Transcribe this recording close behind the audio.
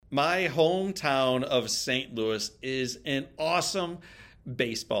My hometown of St. Louis is an awesome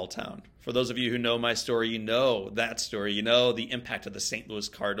baseball town. For those of you who know my story, you know that story. You know the impact of the St. Louis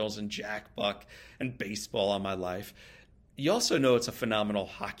Cardinals and Jack Buck and baseball on my life. You also know it's a phenomenal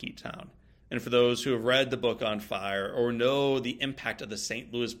hockey town. And for those who have read the book On Fire or know the impact of the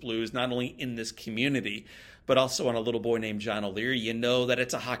St. Louis Blues, not only in this community, but also on a little boy named John O'Leary, you know that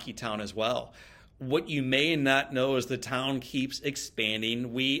it's a hockey town as well. What you may not know is the town keeps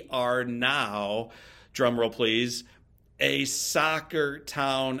expanding. We are now, drumroll please, a soccer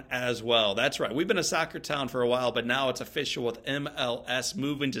town as well. That's right. We've been a soccer town for a while, but now it's official with MLS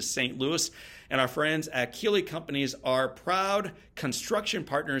moving to St. Louis. And our friends at Keeley Companies are proud construction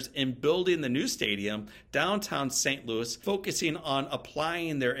partners in building the new stadium downtown St. Louis, focusing on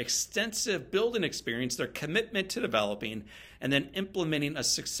applying their extensive building experience, their commitment to developing, and then implementing a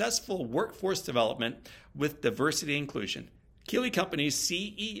successful workforce development with diversity and inclusion. Keeley Companies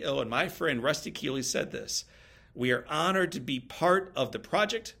CEO and my friend Rusty Keeley said this: "We are honored to be part of the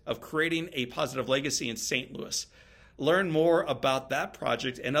project of creating a positive legacy in St. Louis." Learn more about that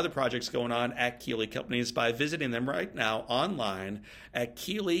project and other projects going on at Keeley Companies by visiting them right now online at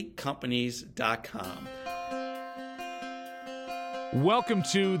KeeleyCompanies.com. Welcome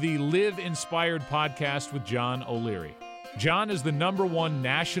to the Live Inspired podcast with John O'Leary. John is the #1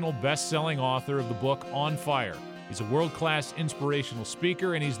 national best-selling author of the book On Fire. He's a world-class inspirational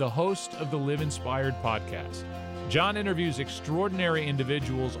speaker, and he's the host of the Live Inspired podcast. John interviews extraordinary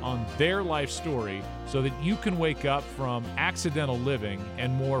individuals on their life story so that you can wake up from accidental living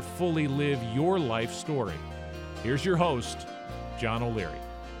and more fully live your life story. Here's your host, John O'Leary.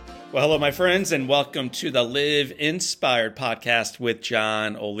 Well, hello, my friends, and welcome to the Live Inspired podcast with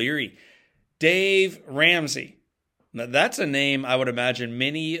John O'Leary. Dave Ramsey. Now, that's a name I would imagine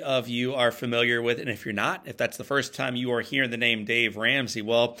many of you are familiar with. And if you're not, if that's the first time you are hearing the name Dave Ramsey,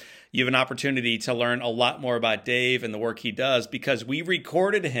 well, you have an opportunity to learn a lot more about Dave and the work he does because we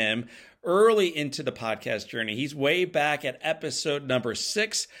recorded him early into the podcast journey. He's way back at episode number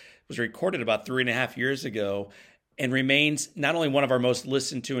 6. It was recorded about 3.5 years ago and remains not only one of our most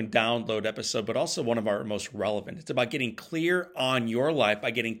listened to and download episodes, but also one of our most relevant. It's about getting clear on your life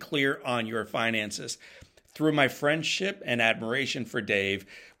by getting clear on your finances. Through my friendship and admiration for Dave,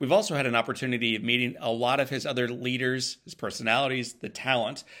 we've also had an opportunity of meeting a lot of his other leaders, his personalities, the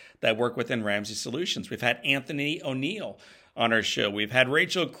talent that work within Ramsey Solutions. We've had Anthony O'Neill on our show. We've had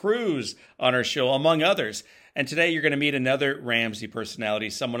Rachel Cruz on our show, among others. And today you're going to meet another Ramsey personality,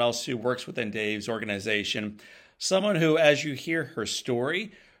 someone else who works within Dave's organization, someone who, as you hear her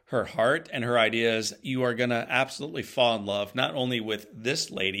story, her heart, and her ideas, you are going to absolutely fall in love, not only with this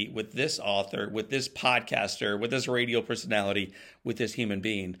lady, with this author, with this podcaster, with this radio personality, with this human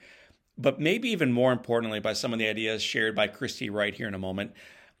being, but maybe even more importantly, by some of the ideas shared by Christy Wright here in a moment,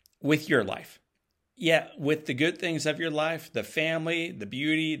 with your life. Yeah, with the good things of your life, the family, the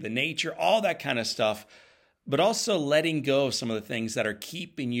beauty, the nature, all that kind of stuff, but also letting go of some of the things that are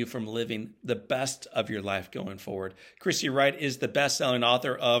keeping you from living the best of your life going forward. Christy Wright is the best-selling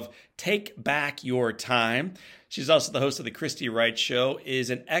author of Take Back Your Time. She's also the host of The Christy Wright Show, is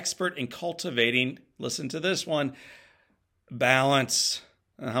an expert in cultivating, listen to this one, balance.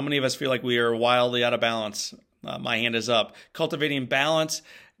 How many of us feel like we are wildly out of balance? My hand is up. Cultivating balance,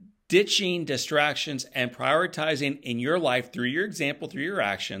 ditching distractions, and prioritizing in your life through your example, through your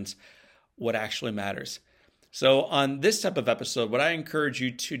actions, what actually matters. So on this type of episode, what I encourage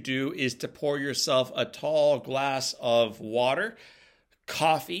you to do is to pour yourself a tall glass of water,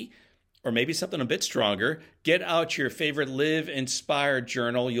 coffee, or maybe something a bit stronger. Get out your favorite Live Inspired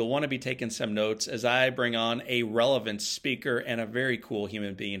journal. You'll want to be taking some notes as I bring on a relevant speaker and a very cool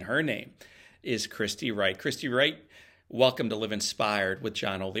human being. Her name is Christy Wright. Christy Wright, welcome to Live Inspired with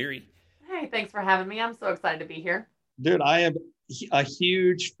John O'Leary. Hey, thanks for having me. I'm so excited to be here. Dude, I am a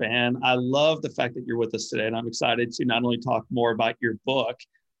huge fan. I love the fact that you're with us today, and I'm excited to not only talk more about your book,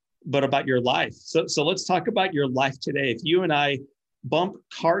 but about your life. So let's talk about your life today. If you and I bump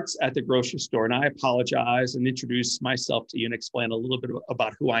carts at the grocery store, and I apologize and introduce myself to you and explain a little bit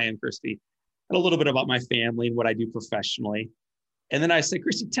about who I am, Christy, and a little bit about my family and what I do professionally. And then I say,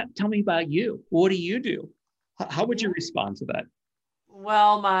 Christy, tell me about you. What do you do? How would you respond to that?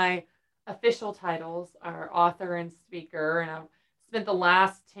 Well, my official titles are author and speaker, and I've spent the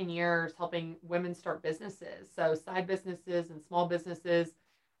last 10 years helping women start businesses. So side businesses and small businesses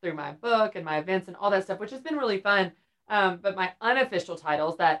through my book and my events and all that stuff, which has been really fun. But my unofficial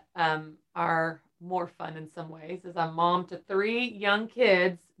titles that are more fun in some ways is I'm mom to 3 young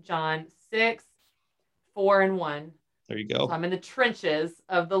kids, John, 6, 4, and 1. There you So go. I'm in the trenches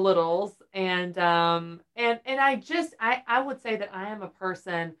of the littles, and I would say that I am a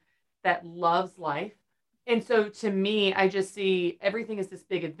person that loves life. And so to me, I just see everything as this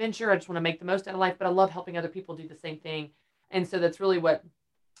big adventure. I just want to make the most out of life, but I love helping other people do the same thing. And so that's really what,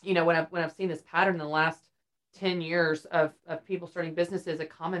 when I've seen this pattern in the last 10 years of people starting businesses, a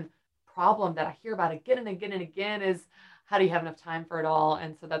common problem that I hear about again and again and again is how do you have enough time for it all?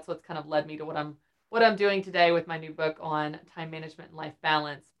 And so that's what's kind of led me to what I'm doing today with my new book on time management and life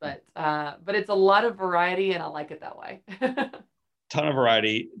balance. But it's a lot of variety, and I like it that way. Ton of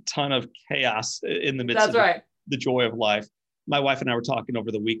variety, ton of chaos in the midst That's of right. the joy of life. My wife and I were talking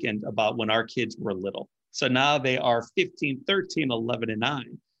over the weekend about when our kids were little. So now they are 15, 13, 11, and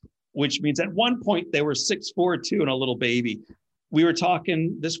 9, which means at one point they were 6, 4, 2, and a little baby. We were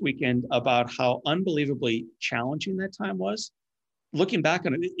talking this weekend about how unbelievably challenging that time was. Looking back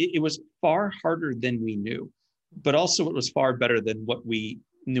on it, it was far harder than we knew, but also it was far better than what we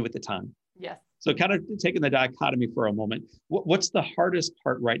knew at the time. Yes. So kind of taking the dichotomy for a moment, what's the hardest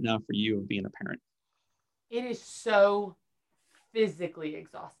part right now for you of being a parent? It is so physically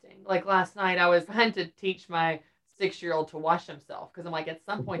exhausting. Like last night, I was trying to teach my 6-year-old to wash himself because I'm like, at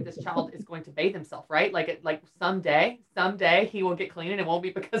some point, this child is going to bathe himself, right? Like someday he will get clean and it won't be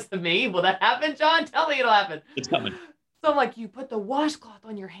because of me. Will that happen, John? Tell me it'll happen. It's coming. So I'm like, you put the washcloth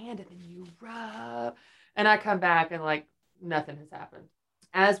on your hand and then you rub. And I come back and like nothing has happened.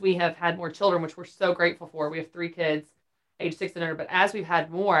 As we have had more children, which we're so grateful for, we have 3 kids, age 6 and under, but as we've had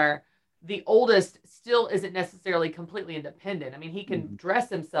more, the oldest still isn't necessarily completely independent. I mean, he can dress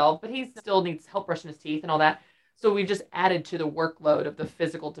himself, but he still needs help brushing his teeth and all that. So we've just added to the workload of the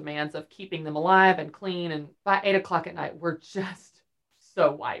physical demands of keeping them alive and clean. And by 8 o'clock at night, we're just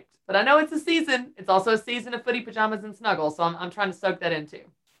so wiped. But I know it's a season. It's also a season of footy pajamas and snuggles. So I'm trying to soak that in too.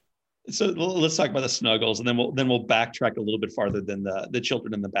 So let's talk about the snuggles, and then we'll backtrack a little bit farther than the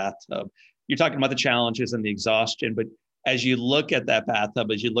children in the bathtub. You're talking about the challenges and the exhaustion, but as you look at that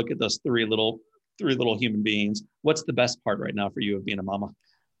bathtub, as you look at those three little human beings, what's the best part right now for you of being a mama?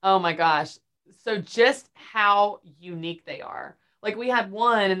 Oh my gosh. So just how unique they are. Like we had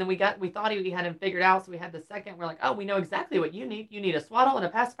one and then we thought we had him figured out. So we had the second. We're like, oh, we know exactly what you need. You need a swaddle and a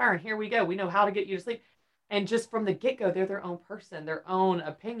pacifier. And here we go. We know how to get you to sleep. And just from the get-go, they're their own person, their own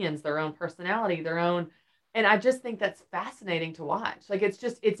opinions, their own personality, their own. And I just think that's fascinating to watch. Like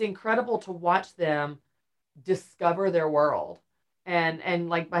it's incredible to watch them discover their world. And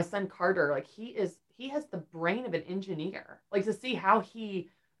like my son Carter, like he has the brain of an engineer. Like to see how he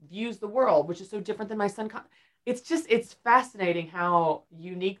views the world, which is so different than my son. It's fascinating how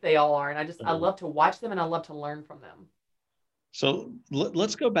unique they all are, and I love to watch them and I love to learn from them. So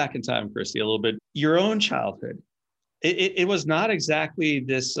let's go back in time, Christy, a little bit. Your own childhood, it was not exactly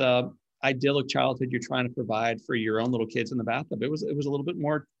this idyllic childhood you're trying to provide for your own little kids in the bathtub. It was a little bit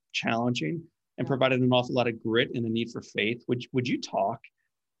more challenging and provided an awful lot of grit and a need for faith. Would you talk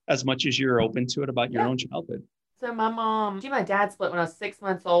as much as you're open to it about your own childhood? So my mom, she and my dad split when I was 6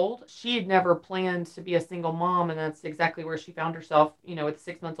 months old. She had never planned to be a single mom, and that's exactly where she found herself, with a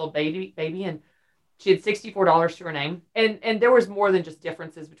 6 months old baby, and she had $64 to her name. And there was more than just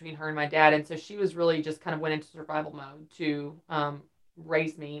differences between her and my dad. And so she was really just kind of went into survival mode to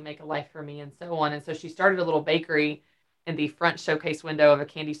raise me, make a life for me, and so on. And so she started a little bakery in the front showcase window of a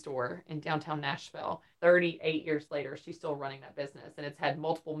candy store in downtown Nashville. 38 years later, she's still running that business, and it's had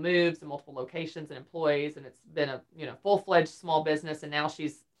multiple moves and multiple locations and employees, and it's been a full-fledged small business, and now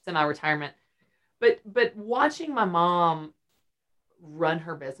she's semi-retirement. But watching my mom run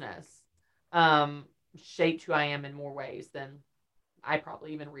her business shaped who I am in more ways than I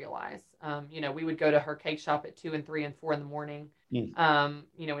probably even realize. We would go to her cake shop at 2 and 3 and 4 in the morning.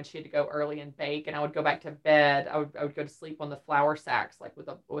 When she had to go early and bake, and I would go back to bed. I would go to sleep on the flour sacks, like with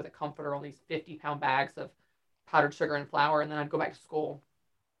a comforter on these 50-pound bags of powdered sugar and flour, and then I'd go back to school.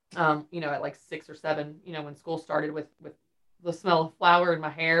 At like 6 or 7, when school started with the smell of flour in my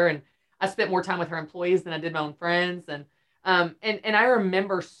hair, and I spent more time with her employees than I did my own friends, and I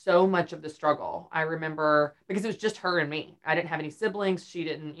remember so much of the struggle. I remember because it was just her and me. I didn't have any siblings. She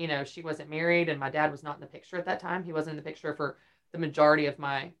didn't, she wasn't married, and my dad was not in the picture at that time. He wasn't in the picture for the majority of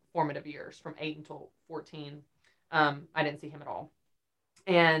my formative years, from 8 until 14. I didn't see him at all.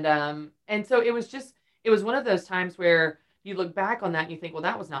 And so it was one of those times where you look back on that and you think, well,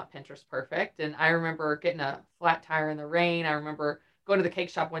 that was not Pinterest perfect. And I remember getting a flat tire in the rain. I remember going to the cake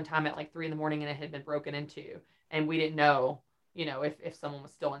shop one time at like 3 a.m. and it had been broken into, and we didn't know, if someone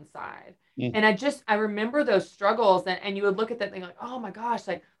was still inside. And I remember those struggles, and you would look at that thing like, oh my gosh,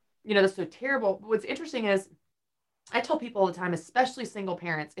 like, that's so terrible. But what's interesting is I tell people all the time, especially single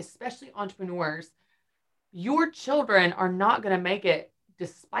parents, especially entrepreneurs, your children are not going to make it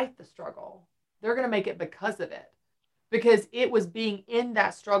despite the struggle. They're going to make it because of it. Because it was being in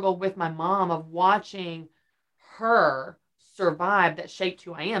that struggle with my mom of watching her survive that shaped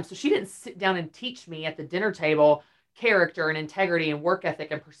who I am. So she didn't sit down and teach me at the dinner table character and integrity and work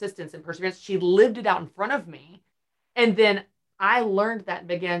ethic and persistence and perseverance. She lived it out in front of me. And then I learned that and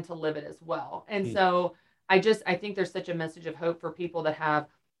began to live it as well. And so I think there's such a message of hope for people that have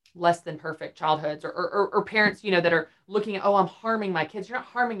less than perfect childhoods or parents, that are looking at, oh, I'm harming my kids. You're not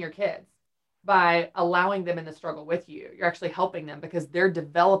harming your kids by allowing them in the struggle with you. You're actually helping them because they're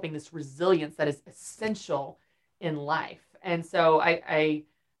developing this resilience that is essential in life. And so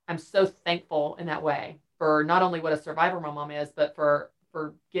I'm so thankful in that way for not only what a survivor my mom is, but for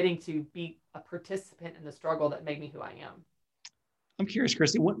getting to be a participant in the struggle that made me who I am. I'm curious,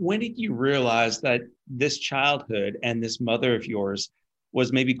 Christy, when did you realize that this childhood and this mother of yours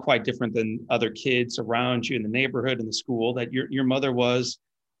was maybe quite different than other kids around you in the neighborhood and the school, that your mother was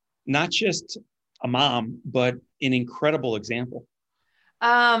not just a mom, but an incredible example?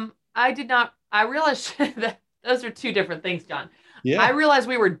 I realized that those are two different things, John. Yeah. I realized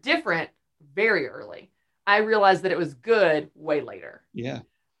we were different very early. I realized that it was good way later. Yeah.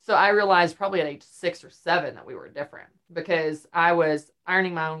 So I realized probably at age 6 or 7 that we were different because I was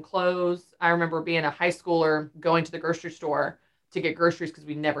ironing my own clothes. I remember being a high schooler going to the grocery store to get groceries because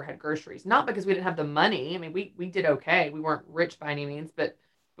we never had groceries. Not because we didn't have the money. I mean, we did okay. We weren't rich by any means, but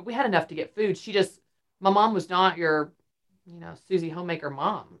we had enough to get food. My mom was not your, Susie homemaker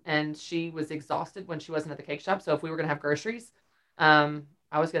mom. And she was exhausted when she wasn't at the cake shop. So if we were going to have groceries, I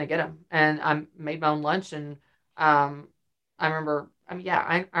was going to get them. And I made my own lunch. And I remember,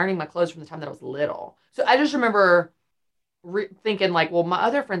 ironing my clothes from the time that I was little. So I just remember thinking like, well, my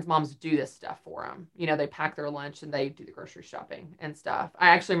other friends' moms do this stuff for them. They pack their lunch and they do the grocery shopping and stuff. I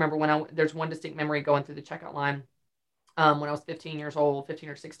actually remember there's one distinct memory going through the checkout line when I was 15 years old, 15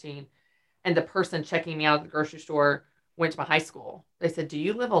 or 16. And the person checking me out at the grocery store went to my high school. They said, "Do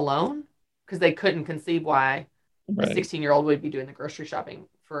you live alone?" Because they couldn't conceive why a 16-year-old would be doing the grocery shopping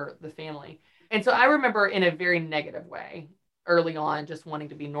for the family. And so I remember in a very negative way early on, just wanting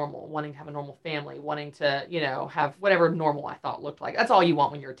to be normal, wanting to have a normal family, wanting to, have whatever normal I thought looked like. That's all you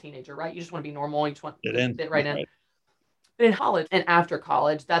want when you're a teenager, right? You just want to be normal. You just want to fit right in. But in college and after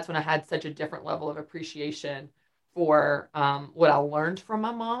college, that's when I had such a different level of appreciation for what I learned from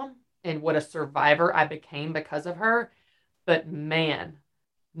my mom and what a survivor I became because of her. But man,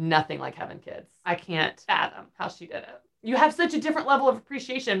 nothing like having kids. I can't fathom how she did it. You have such a different level of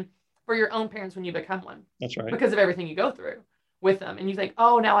appreciation for your own parents when you become one. That's right. Because of everything you go through with them. And you think,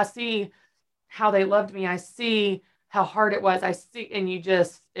 oh, now I see how they loved me. I see how hard it was. I see,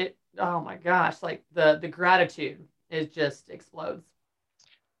 and oh my gosh, like the gratitude just explodes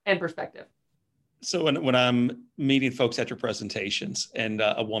and perspective. So when I'm meeting folks at your presentations and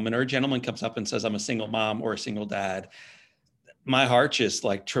a woman or a gentleman comes up and says, I'm a single mom or a single dad, my heart just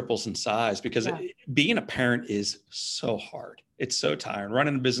like triples in size because being a parent is so hard. It's so tiring.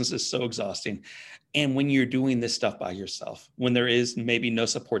 Running a business is so exhausting. And when you're doing this stuff by yourself, when there is maybe no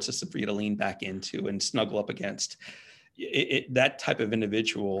support system for you to lean back into and snuggle up against, that type of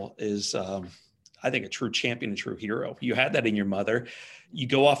individual is, I think, a true champion, a true hero. You had that in your mother. You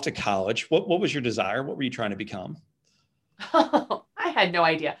go off to college. What was your desire? What were you trying to become? Oh, I had no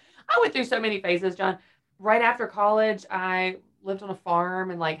idea. I went through so many phases, John. Right after college, I lived on a farm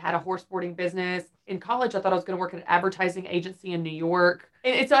and had a horse boarding business. In college, I thought I was going to work at an advertising agency in New York.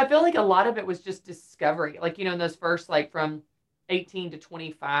 And so I feel like a lot of it was just discovery. In those first, from 18 to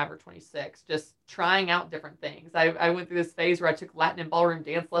 25 or 26, just trying out different things. I went through this phase where I took Latin and ballroom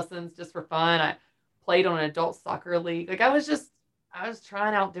dance lessons just for fun. I played on an adult soccer league. I was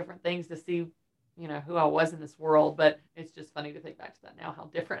trying out different things to see, who I was in this world. But it's just funny to think back to that now,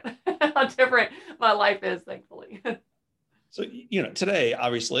 how different my life is, thankfully. So, today,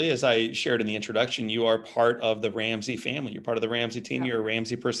 obviously, as I shared in the introduction, you are part of the Ramsey family. You're part of the Ramsey team. You're a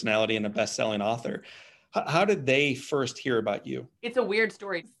Ramsey personality and a best-selling author. How did they first hear about you? It's a weird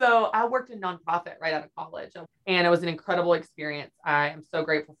story. So I worked in nonprofit right out of college, and it was an incredible experience. I am so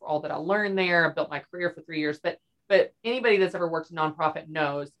grateful for all that I learned there. I built my career for 3 years, but anybody that's ever worked in nonprofit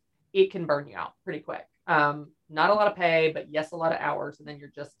knows it can burn you out pretty quick. Not a lot of pay, but yes, a lot of hours, and then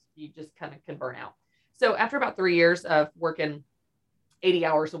you just kind of can burn out. So after about 3 years of working 80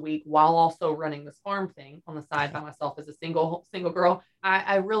 hours a week while also running this farm thing on the side by myself as a single girl,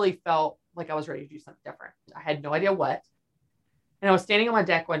 I really felt like I was ready to do something different. I had no idea what. And I was standing on my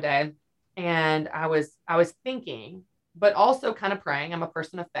deck one day and I was thinking, but also kind of praying. I'm a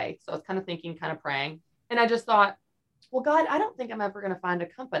person of faith. So I was kind of thinking, kind of praying. And I just thought, well, God, I don't think I'm ever going to find a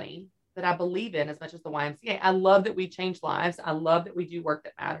company that I believe in as much as the YMCA. I love that we change lives. I love that we do work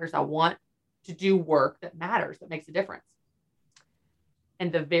that matters. I want to do work that matters, that makes a difference.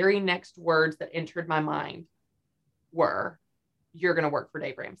 And the very next words that entered my mind were, "You're going to work for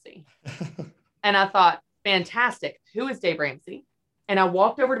Dave Ramsey." And I thought, fantastic. Who is Dave Ramsey? And I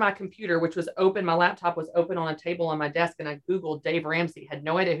walked over to my computer, which was open. My laptop was open on a table on my desk. And I Googled Dave Ramsey, had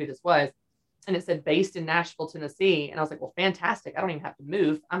no idea who this was. And it said based in Nashville, Tennessee. And I was like, well, fantastic. I don't even have to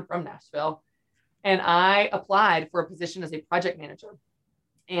move. I'm from Nashville. And I applied for a position as a project manager.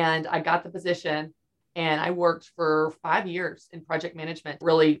 And I got the position. And I worked for 5 years in project management,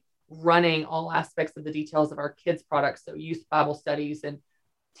 really running all aspects of the details of our kids' products. So youth Bible studies and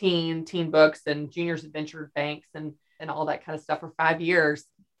teen books and juniors adventure banks and all that kind of stuff for 5 years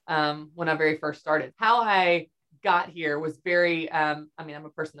when I very first started. How I got here was very, I'm a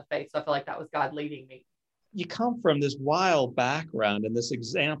person of faith, so I feel like that was God leading me. You come from this wild background and this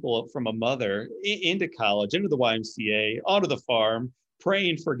example from a mother into college, into the YMCA, onto the farm,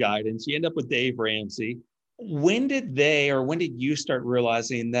 praying for guidance. You end up with Dave Ramsey. When did you start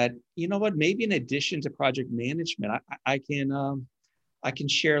realizing that, you know what, maybe in addition to project management, I can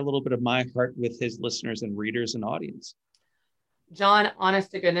share a little bit of my heart with his listeners and readers and audience? John, honest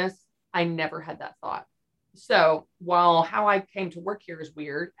to goodness, I never had that thought. So while how I came to work here is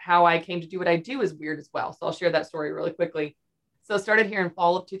weird, how I came to do what I do is weird as well. So I'll share that story really quickly. So I started here in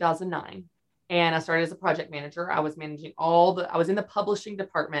fall of 2009, and I started as a project manager. I was managing I was in the publishing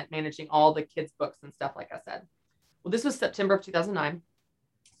department, managing all the kids' books and stuff, like I said. Well, this was September of 2009.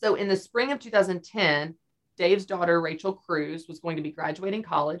 So in the spring of 2010, Dave's daughter, Rachel Cruz, was going to be graduating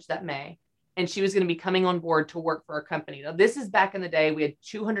college that May, and she was going to be coming on board to work for our company. Now, this is back in the day. We had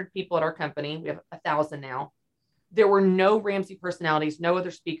 200 people at our company. We have 1,000 now. There were no Ramsey personalities, no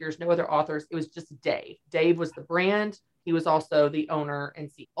other speakers, no other authors. It was just Dave. Dave was the brand. He was also the owner and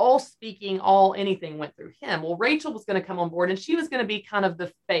CEO. All speaking, anything went through him. Well, Rachel was going to come on board, and she was going to be kind of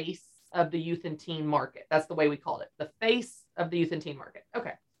the face of the youth and teen market. That's the way we called it, the face of the youth and teen market.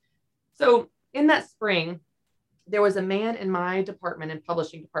 Okay. So in that spring, there was a man in my department and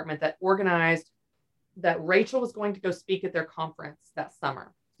publishing department that organized that Rachel was going to go speak at their conference that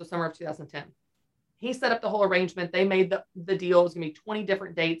summer. So summer of 2010. He set up the whole arrangement. They made the deal. It was going to be 20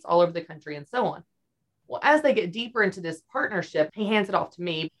 different dates all over the country and so on. Well, as they get deeper into this partnership, he hands it off to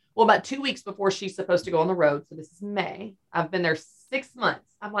me. Well, about 2 weeks before she's supposed to go on the road. So this is May. I've been there 6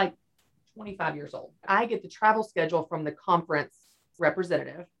 months. I'm like 25 years old. I get the travel schedule from the conference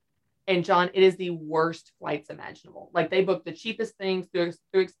representative. And John, it is the worst flights imaginable. Like, they booked the cheapest things through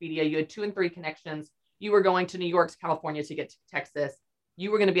Expedia. You had 2 and 3 connections. You were going to New York to California to get to Texas. You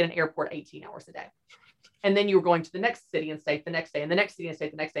were going to be at an airport 18 hours a day. And then you were going to the next city and state the next day, and the next city and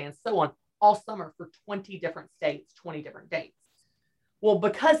state the next day, and so on, all summer for 20 different states, 20 different dates. Well,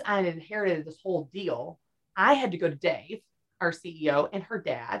 because I had inherited this whole deal, I had to go to Dave, our CEO, and her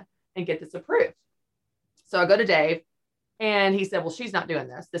dad and get this approved. So I go to Dave. And he said, well, she's not doing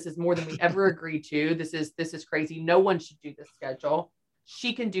this. This is more than we ever agreed to. This is crazy. No one should do this schedule.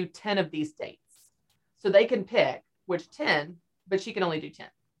 She can do 10 of these dates. So they can pick which 10, but she can only do 10.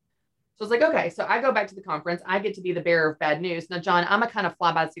 So I was like, okay. So I go back to the conference. I get to be the bearer of bad news. Now, John, I'm a kind of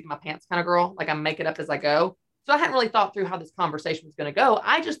fly by the seat of my pants kind of girl. Like, I make it up as I go. So I hadn't really thought through how this conversation was going to go.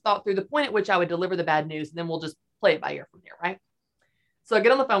 I just thought through the point at which I would deliver the bad news, and then we'll just play it by ear from there, right? So I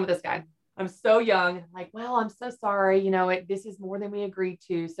get on the phone with this guy. I'm so young. I'm like, well, I'm so sorry. This is more than we agreed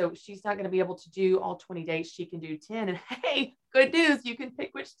to. So she's not going to be able to do all 20 dates. She can do 10. And hey, good news. You can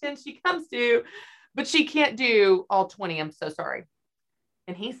pick which 10 she comes to, but she can't do all 20. I'm so sorry.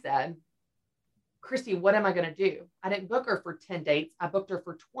 And he said, Christy, what am I going to do? I didn't book her for 10 dates. I booked her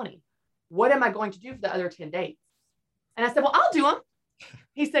for 20. What am I going to do for the other 10 dates? And I said, well, I'll do them.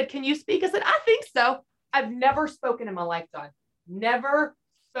 He said, can you speak? I said, I think so. I've never spoken in my life, John. Never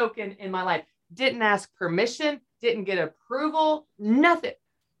spoken in my life. Didn't ask permission, didn't get approval, nothing.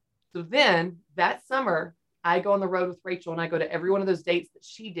 So then that summer, I go on the road with Rachel, and I go to every one of those dates that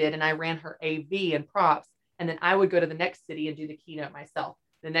she did, and I ran her AV and props. And then I would go to the next city and do the keynote myself.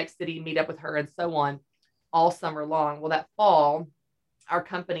 The next city, meet up with her, and so on, all summer long. Well, that fall, our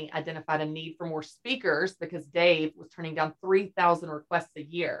company identified a need for more speakers because Dave was turning down 3,000 requests a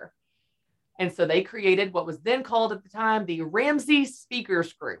year. And so they created what was then called at the time the Ramsey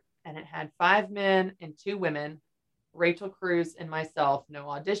Speakers Group. And it had 5 men and 2 women, Rachel Cruz and myself. No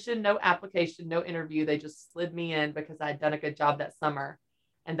audition, no application, no interview. They just slid me in because I'd done a good job that summer.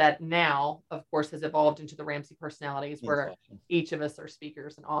 And that now, of course, has evolved into the Ramsey Personalities, where each of us are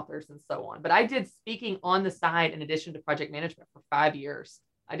speakers and authors and so on. But I did speaking on the side in addition to project management for 5 years.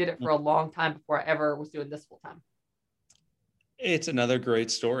 I did it for a long time before I ever was doing this full time. It's another great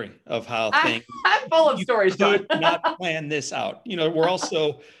story of how I'm full of you stories, John. could not plan this out. We're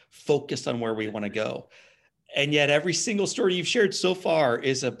also focused on where we want to go. And yet every single story you've shared so far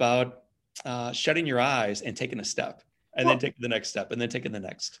is about shutting your eyes and taking a step, and then taking the next step, and then taking the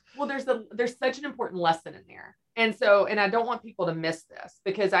next. Well, there's such an important lesson in there. And I don't want people to miss this,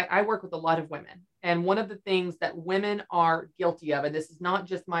 because I work with a lot of women. And one of the things that women are guilty of, and this is not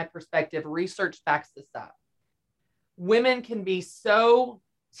just my perspective, research backs this up. Women can be so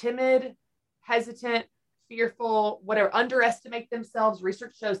timid, hesitant, fearful, whatever, underestimate themselves.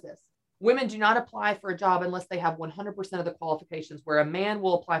 Research shows this. Women do not apply for a job unless they have 100% of the qualifications, where a man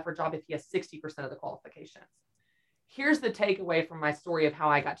will apply for a job if he has 60% of the qualifications. Here's the takeaway from my story of how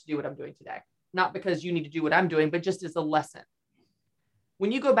I got to do what I'm doing today. Not because you need to do what I'm doing, but just as a lesson.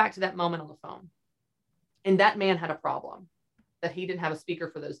 When you go back to that moment on the phone, and that man had a problem that he didn't have a speaker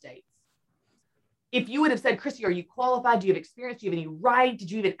for those dates. If you would have said, Christy, are you qualified? Do you have experience? Do you have any right?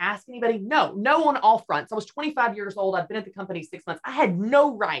 Did you even ask anybody? No on all fronts. I was 25 years old. I've been at the company 6 months. I had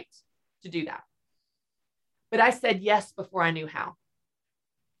no right to do that. But I said yes before I knew how.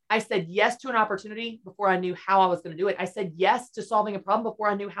 I said yes to an opportunity before I knew how I was going to do it. I said yes to solving a problem before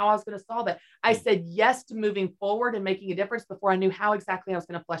I knew how I was going to solve it. I said yes to moving forward and making a difference before I knew how exactly I was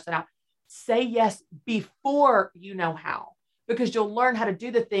going to flesh that out. Say yes before you know how, because you'll learn how to do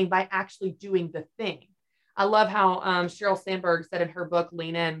the thing by actually doing the thing. I love how Sheryl Sandberg said in her book,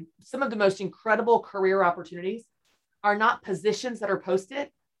 Lean In, some of the most incredible career opportunities are not positions that are posted,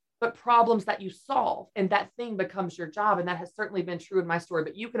 but problems that you solve, and that thing becomes your job. And that has certainly been true in my story,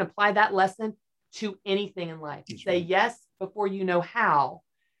 but you can apply that lesson to anything in life. That's Say right. yes before you know how,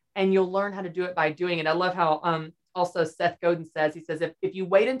 and you'll learn how to do it by doing it. I love how also Seth Godin says, he says, if you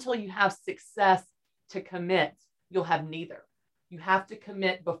wait until you have success to commit, you'll have neither. You have to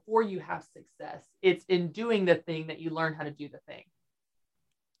commit before you have success. It's in doing the thing that you learn how to do the thing.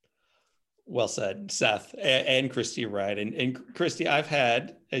 Well said, Seth and Christy, right? And Christy, I've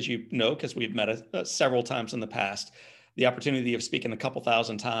had, as you know, because we've met several times in the past, the opportunity of speaking a couple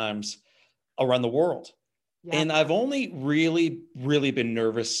thousand times around the world. Yeah. And I've only really, really been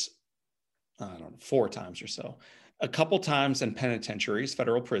nervous, I don't know, 4 times or so. A couple times in penitentiaries,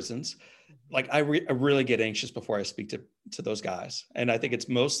 federal prisons. Like I really get anxious before I speak to those guys. And I think it's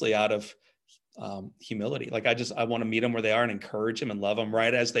mostly out of humility. Like I want to meet them where they are and encourage them and love them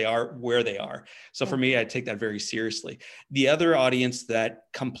right as they are, where they are. So for me, I take that very seriously. The other audience that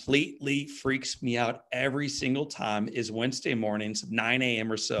completely freaks me out every single time is Wednesday mornings, 9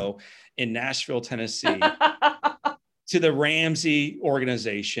 a.m. or so in Nashville, Tennessee, to the Ramsey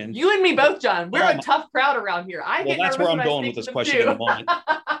organization. You and me both, John. We're a tough crowd around here. That's where I'm going with this question in a moment.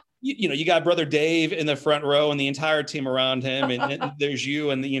 You got Brother Dave in the front row and the entire team around him. And there's you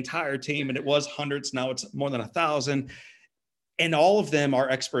and the entire team. And it was hundreds. Now it's more than 1,000. And all of them are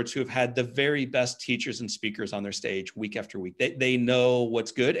experts who have had the very best teachers and speakers on their stage week after week. They know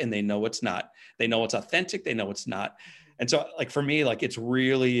what's good and they know what's not. They know what's authentic. They know what's not. And so like for me, like it's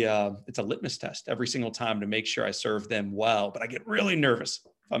really, it's a litmus test every single time to make sure I serve them well. But I get really nervous,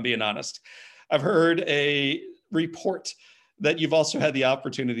 if I'm being honest. I've heard a report that you've also had the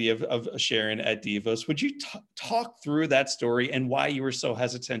opportunity of sharing at Devos. Would you talk through that story and why you were so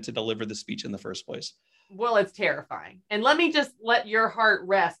hesitant to deliver the speech in the first place? Well, it's terrifying. And let me just let your heart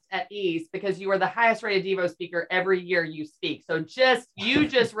rest at ease, because you are the highest rated Devos speaker every year you speak. So you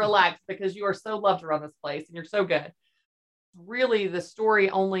just relax, because you are so loved around this place and you're so good. Really, the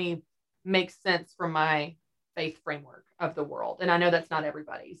story only makes sense from my faith framework of the world. And I know that's not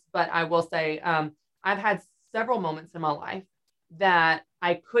everybody's, but I will say I've had several moments in my life that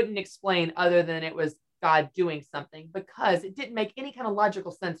I couldn't explain other than it was God doing something, because it didn't make any kind of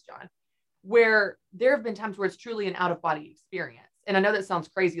logical sense, John, where there have been times where it's truly an out-of-body experience. And I know that sounds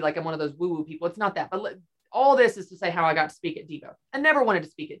crazy, like I'm one of those woo-woo people. It's not that, but all this is to say how I got to speak at Devo. I never wanted to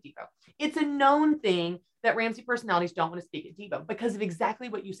speak at Devo. It's a known thing that Ramsey personalities don't want to speak at Devo because of exactly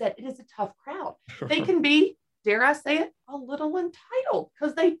what you said. It is a tough crowd. They can be, dare I say it, a little entitled,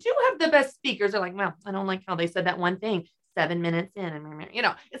 because they do have the best speakers. They're like, well, I don't like how they said that one thing 7 minutes in, and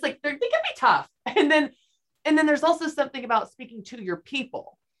it's like they can be tough. And then there's also something about speaking to your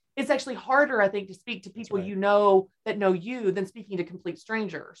people. It's actually harder, I think, to speak to people you know that know you than speaking to complete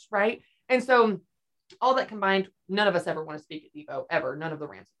strangers, right? And so all that combined, none of us ever want to speak at Devo, ever. None of the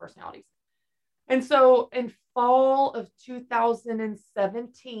Ramsey personalities. And so in fall of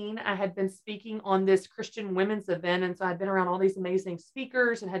 2017, I had been speaking on this Christian women's event. And so I'd been around all these amazing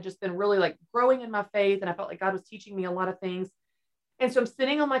speakers and had just been really like growing in my faith. And I felt like God was teaching me a lot of things. And so I'm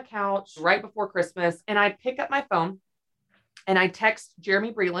sitting on my couch right before Christmas, and I pick up my phone And I text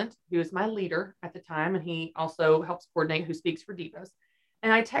Jeremy Breland, who is my leader at the time, and he also helps coordinate who speaks for Devos.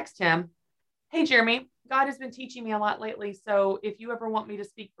 And I text him, hey, Jeremy, God has been teaching me a lot lately. So if you ever want me to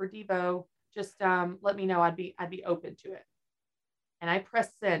speak for Devo, just let me know. I'd be open to it. And I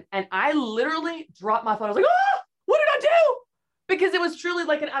pressed send, and I literally dropped my phone. I was like, oh, what did I do? Because it was truly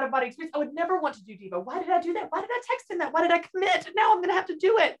like an out of body experience. I would never want to do Devo. Why did I do that? Why did I text him that? Why did I commit? Now I'm going to have to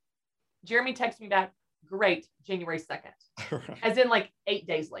do it. Jeremy texted me back, great, January 2nd, as in like 8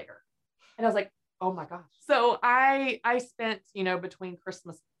 days later. And I was like, oh my gosh. So I spent, between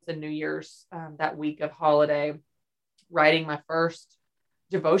Christmas and New Year's, that week of holiday, writing my first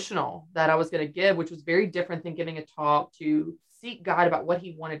devotional that I was going to give, which was very different than giving a talk, to seek God about what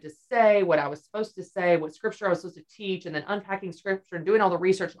he wanted to say, what I was supposed to say, what scripture I was supposed to teach, and then unpacking scripture and doing all the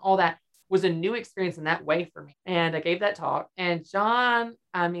research and all that was a new experience in that way for me. And I gave that talk, and John,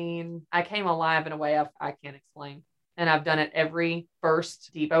 I came alive in a way I can't explain. And I've done it every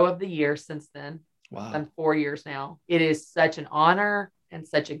first Devo of the year since then. Wow. I've done 4 years now. It is such an honor and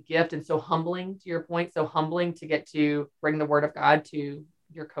such a gift, and so humbling, to your point, so humbling to get to bring the word of God to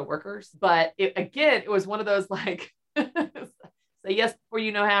your coworkers. But it was one of those like, say yes before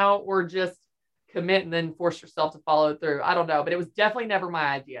you know how, or just commit and then force yourself to follow through. I don't know, but it was definitely never my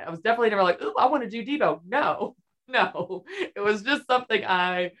idea. I was definitely never like, ooh, I want to do Devo. No, it was just something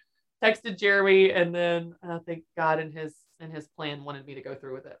I texted Jeremy, and then I think God in his plan wanted me to go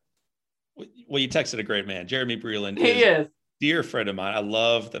through with it. Well, you texted a great man. Jeremy Breland He is a dear friend of mine. I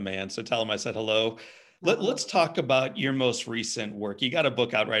love the man. So tell him I said hello. Let's talk about your most recent work. You got a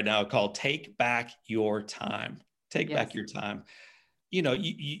book out right now called Take Back Your Time. Take Back Your Time.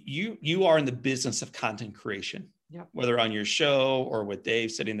 You are in the business of content creation, whether on your show or with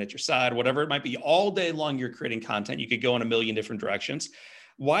Dave sitting at your side, whatever it might be. All day long, you're creating content. You could go in a million different directions.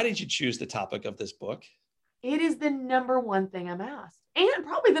 Why did you choose the topic of this book? It is the number one thing I'm asked, and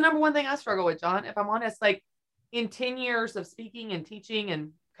probably the number one thing I struggle with, John, if I'm honest. Like, in 10 years of speaking and teaching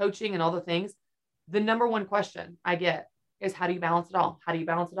and coaching and all the things, the number one question I get is, how do you balance it all? How do you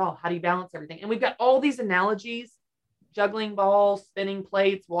balance it all? How do you balance everything? And we've got all these analogies: juggling balls, spinning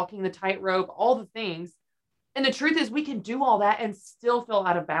plates, walking the tightrope, all the things. And the truth is, we can do all that and still feel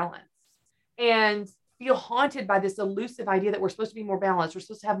out of balance and feel haunted by this elusive idea that we're supposed to be more balanced. We're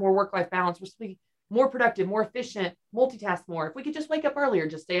supposed to have more work-life balance. We're supposed to be more productive, more efficient, multitask more. If we could just wake up earlier,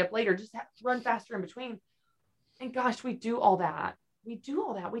 just stay up later, just run faster in between. And gosh, we do all that. We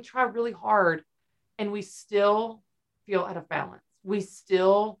try really hard, and we still feel out of balance. We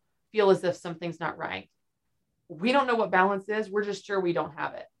still feel as if something's not right. We don't know what balance is. We're just sure we don't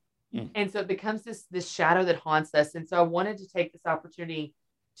have it. And so it becomes this shadow that haunts us. And so I wanted to take this opportunity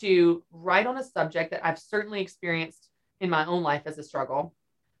to write on a subject that I've certainly experienced in my own life as a struggle,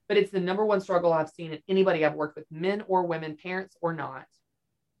 but it's the number one struggle I've seen in anybody I've worked with, men or women, parents or not.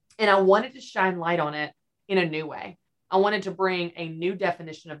 And I wanted to shine light on it in a new way. I wanted to bring a new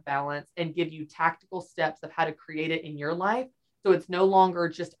definition of balance and give you tactical steps of how to create it in your life. So it's no longer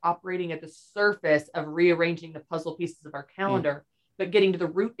just operating at the surface of rearranging the puzzle pieces of our calendar, but getting to the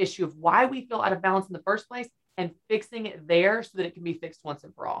root issue of why we feel out of balance in the first place and fixing it there so that it can be fixed once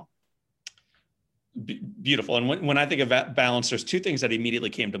and for all. Beautiful. And when I think of balance, there's two things that immediately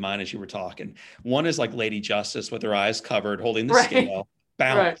came to mind as you were talking. One is like Lady Justice with her eyes covered, holding the scale.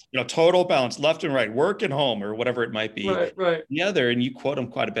 Balance, total balance, left and right, work and home, or whatever it might be. Right. The other, and you quote him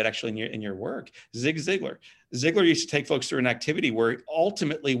quite a bit actually in your work, Zig Ziglar. Ziglar used to take folks through an activity where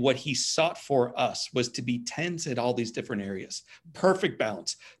ultimately what he sought for us was to be tens at all these different areas. Perfect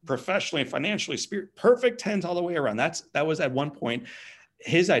balance, professionally and financially, spirit, perfect tens all the way around. That was at one point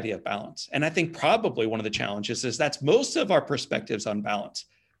his idea of balance. And I think probably one of the challenges is that's most of our perspectives on balance,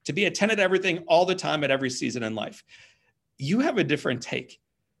 to be a 10 at everything all the time at every season in life. You have a different take.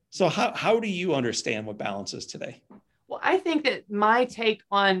 So how do you understand what balance is today? Well, I think that my take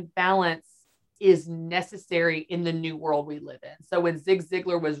on balance is necessary in the new world we live in. So when Zig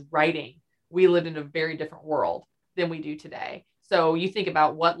Ziglar was writing, we lived in a very different world than we do today. So you think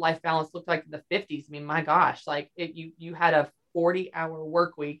about what life balance looked like in the 50s. I mean, my gosh, like you had a 40-hour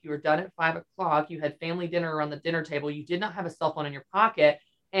work week. You were done at 5 o'clock. You had family dinner around the dinner table. You did not have a cell phone in your pocket,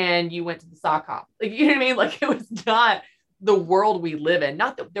 and you went to the sock hop. Like, you know what I mean? Like, it was not the world we live in.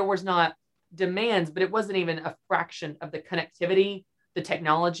 Not that there was not demands, but it wasn't even a fraction of the connectivity, the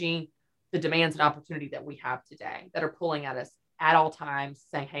technology, the demands and opportunity that we have today that are pulling at us at all times,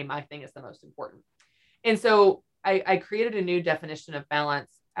 saying, hey, my thing is the most important. And so I created a new definition of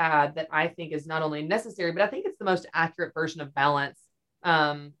balance that I think is not only necessary, but I think it's the most accurate version of balance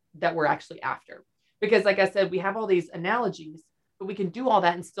that we're actually after. Because like I said, we have all these analogies, but we can do all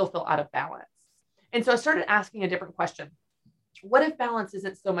that and still feel out of balance. And so I started asking a different question. What if balance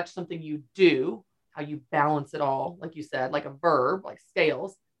isn't so much something you do, how you balance it all, like you said, like a verb, like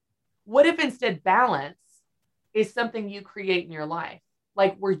scales? What if instead balance is something you create in your life,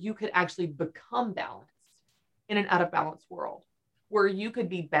 like where you could actually become balanced in an out of balance world, where you could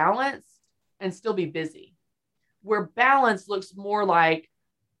be balanced and still be busy, where balance looks more like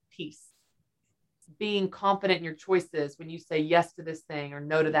peace, being confident in your choices when you say yes to this thing or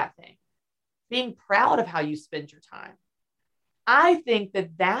no to that thing, being proud of how you spend your time. I think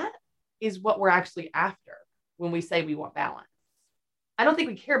that that is what we're actually after when we say we want balance. I don't think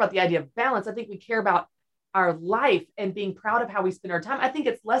we care about the idea of balance. I think we care about our life and being proud of how we spend our time. I think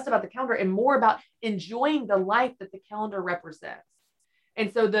it's less about the calendar and more about enjoying the life that the calendar represents.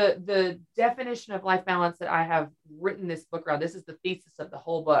 And so the definition of life balance that I have written this book around, this is the thesis of the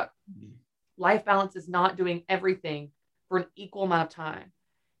whole book. Mm-hmm. Life balance is not doing everything for an equal amount of time.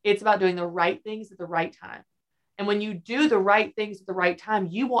 It's about doing the right things at the right time. And when you do the right things at the right time,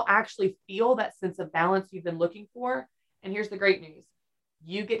 you will actually feel that sense of balance you've been looking for. And here's the great news.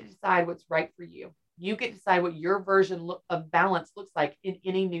 You get to decide what's right for you. You get to decide what your version of balance looks like in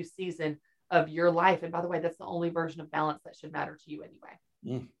any new season of your life. And by the way, that's the only version of balance that should matter to you anyway.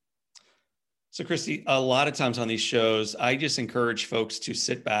 Mm. So Christy, a lot of times on these shows, I just encourage folks to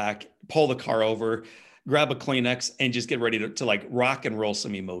sit back, pull the car over, grab a Kleenex, and just get ready to like rock and roll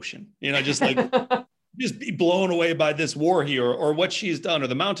some emotion. You know, just like just be blown away by this war here, or what she's done, or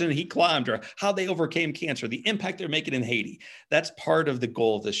the mountain he climbed, or how they overcame cancer, the impact they're making in Haiti. That's part of the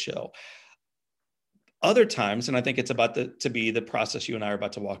goal of this show. Other times, and I think it's about to be the process you and I are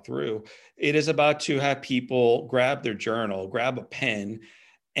about to walk through, it is about to have people grab their journal, grab a pen,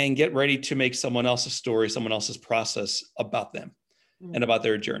 and get ready to make someone else's story, someone else's process about them and about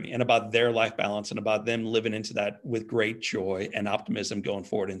their journey and about their life balance and about them living into that with great joy and optimism going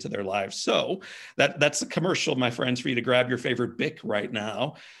forward into their lives. So that's a commercial, my friends, for you to grab your favorite Bic right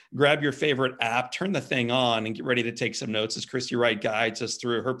now, grab your favorite app, turn the thing on and get ready to take some notes as Christy Wright guides us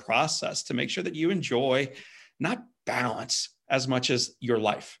through her process to make sure that you enjoy not balance as much as your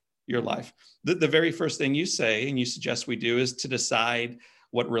life. The very first thing you say and you suggest we do is to decide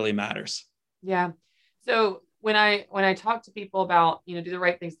what really matters. Yeah. So when I talk to people about, do the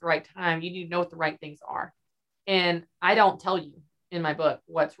right things at the right time, you need to know what the right things are. And I don't tell you in my book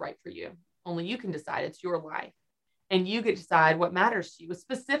what's right for you. Only you can decide. It's your life. And you get to decide what matters to you,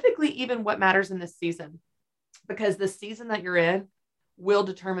 specifically even what matters in this season, because the season that you're in will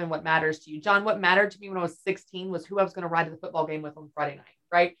determine what matters to you. John, what mattered to me when I was 16 was who I was going to ride to the football game with on Friday night,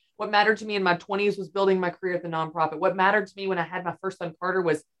 right? What mattered to me in my 20s was building my career at the nonprofit. What mattered to me when I had my first son, Carter,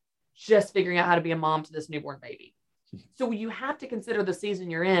 was just figuring out how to be a mom to this newborn baby. So you have to consider the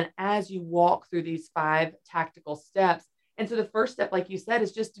season you're in as you walk through these 5 tactical steps. And so the first step, like you said,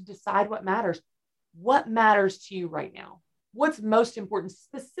 is just to decide what matters. What matters to you right now? What's most important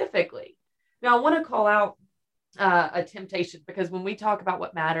specifically? Now, I want to call out a temptation, because when we talk about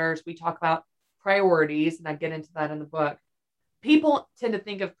what matters, we talk about priorities, and I get into that in the book. People tend to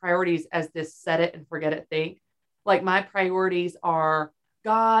think of priorities as this set it and forget it thing. Like my priorities are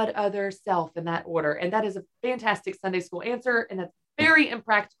God, other, self, in that order. And that is a fantastic Sunday school answer. And that's very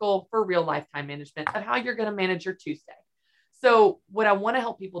impractical for real lifetime management of how you're going to manage your Tuesday. So what I want to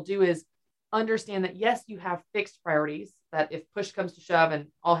help people do is understand that, yes, you have fixed priorities, that if push comes to shove and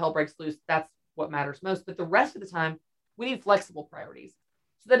all hell breaks loose, that's what matters most. But the rest of the time, we need flexible priorities.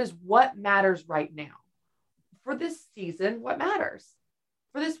 So that is what matters right now. For this season, what matters?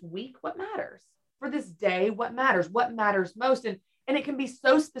 For this week, what matters? For this day, what matters? What matters most? And it can be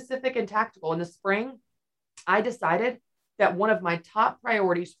so specific and tactical. In the spring, I decided that one of my top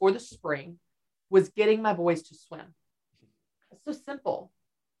priorities for the spring was getting my boys to swim. It's so simple.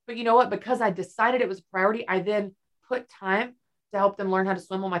 But you know what? Because I decided it was a priority, I then put time to help them learn how to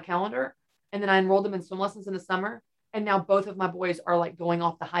swim on my calendar. And then I enrolled them in swim lessons in the summer. And now both of my boys are like going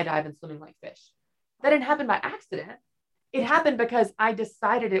off the high dive and swimming like fish. That didn't happen by accident. It happened because I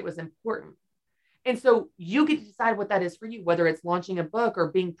decided it was important. And so you get to decide what that is for you, whether it's launching a book or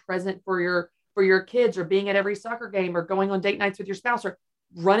being present for your kids, or being at every soccer game, or going on date nights with your spouse, or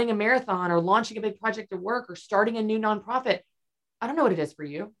running a marathon, or launching a big project at work, or starting a new nonprofit. I don't know what it is for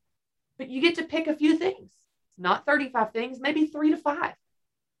you, but you get to pick a few things, not 35 things, maybe 3 to 5.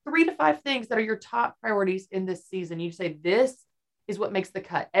 3 to 5 things that are your top priorities in this season. You say, this is what makes the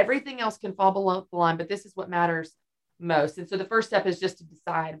cut. Everything else can fall below the line, but this is what matters most. And so the first step is just to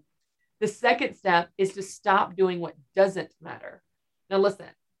decide. The second step is to stop doing what doesn't matter. Now, listen,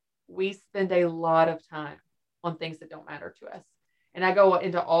 we spend a lot of time on things that don't matter to us. And I go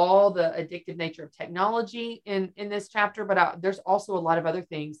into all the addictive nature of technology in this chapter, but there's also a lot of other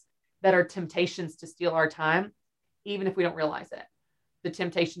things that are temptations to steal our time. even if we don't realize it. The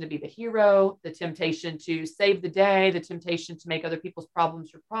temptation to be the hero, the temptation to save the day, the temptation to make other people's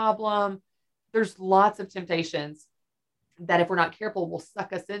problems your problem. There's lots of temptations that if we're not careful will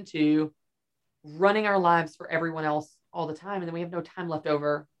suck us into running our lives for everyone else all the time. And then we have no time left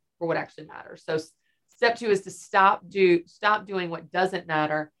over for what actually matters. So step 2 is to stop doing what doesn't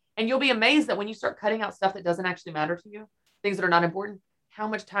matter. And you'll be amazed that when you start cutting out stuff that doesn't actually matter to you, things that are not important, how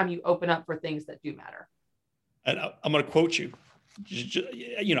much time you open up for things that do matter. And I'm going to quote you.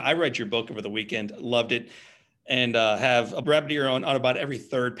 I read your book over the weekend, loved it, and have a rabbit ear on about every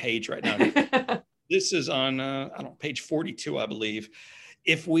third page right now. This is on, page 42, I believe.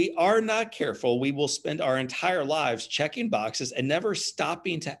 If we are not careful, we will spend our entire lives checking boxes and never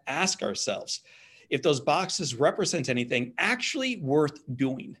stopping to ask ourselves if those boxes represent anything actually worth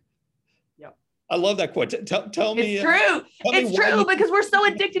doing. Yep. I love that quote. Tell me. It's true. It's true because we're so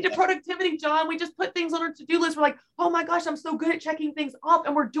addicted to productivity, John. We just put things on our to-do list. We're like, oh my gosh, I'm so good at checking things off.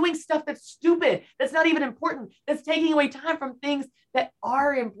 And we're doing stuff that's stupid, that's not even important, that's taking away time from things that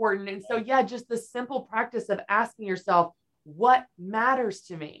are important. And so, yeah, just the simple practice of asking yourself, what matters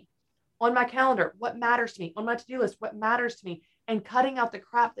to me on my calendar? What matters to me on my to-do list? What matters to me? And cutting out the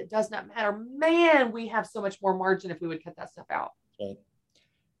crap that does not matter. Man, we have so much more margin if we would cut that stuff out. Right.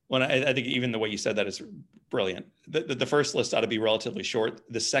 Well, I think even the way you said that is brilliant. The first list ought to be relatively short.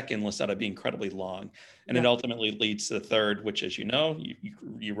 The second list ought to be incredibly long. And it ultimately leads to the third, which, as you know,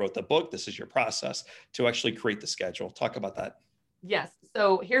 you wrote the book. This is your process to actually create the schedule. Talk about that. Yes.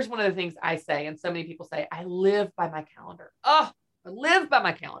 So here's one of the things I say, and so many people say, I live by my calendar. Oh, I live by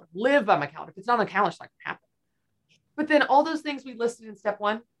my calendar. Live by my calendar. If it's not on the calendar, it's not going to happen. But then all those things we listed in step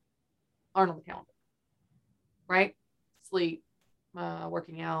 1 aren't on the calendar, right? Sleep,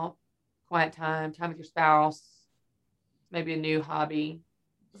 working out, quiet time with your spouse, maybe a new hobby.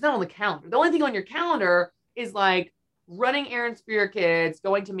 It's not on the calendar. The only thing on your calendar is like running errands for your kids,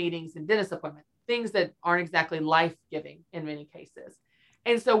 going to meetings and dentist appointments, things that aren't exactly life-giving in many cases.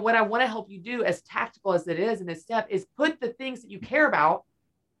 And so what I want to help you do, as tactical as it is in this step, is put the things that you care about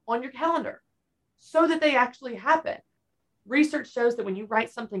on your calendar so that they actually happen. Research shows that when you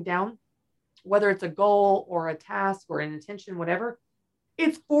write something down, whether it's a goal or a task or an intention, whatever,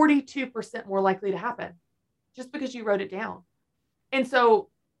 it's 42% more likely to happen just because you wrote it down. And so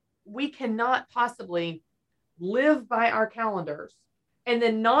we cannot possibly live by our calendars and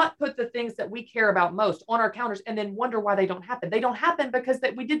then not put the things that we care about most on our calendars and then wonder why they don't happen. They don't happen because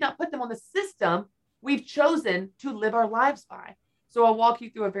we did not put them on the system we've chosen to live our lives by. So I'll walk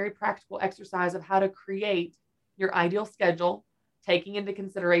you through a very practical exercise of how to create your ideal schedule, taking into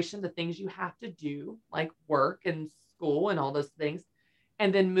consideration the things you have to do, like work and school and all those things,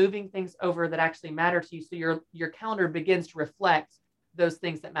 and then moving things over that actually matter to you. So your calendar begins to reflect those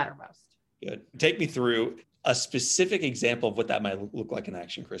things that matter most. Good. Take me through a specific example of what that might look like in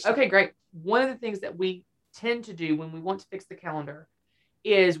action, Chris. Okay, great. One of the things that we tend to do when we want to fix the calendar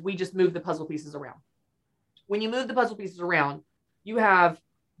is we just move the puzzle pieces around. When you move the puzzle pieces around, you have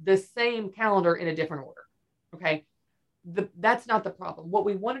the same calendar in a different order. Okay. That's not the problem. What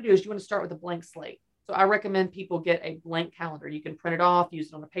we want to do is you want to start with a blank slate. So I recommend people get a blank calendar. You can print it off, use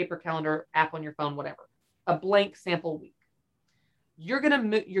it on a paper calendar, app on your phone, whatever. A blank sample week. You're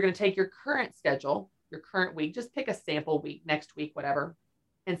going to take your current schedule, your current week, just pick a sample week, next week, whatever,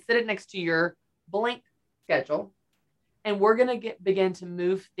 and sit it next to your blank schedule. And we're going to begin to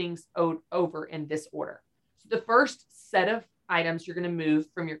move things over in this order. So the first set of items you're going to move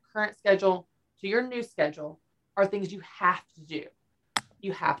from your current schedule to your new schedule are things you have to do.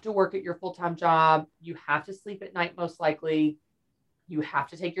 You have to work at your full-time job. You have to sleep at night, most likely. You have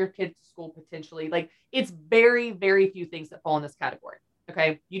to take your kids to school potentially. Like, it's very, very few things that fall in this category.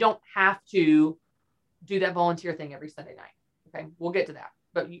 Okay. You don't have to do that volunteer thing every Sunday night. Okay. We'll get to that,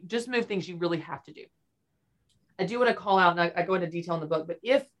 but you just move things you really have to do. I do want to call out, and I go into detail in the book, but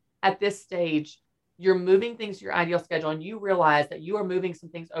if at this stage you're moving things to your ideal schedule and you realize that you are moving some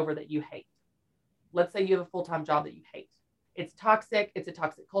things over that you hate, let's say you have a full-time job that you hate. It's toxic. It's a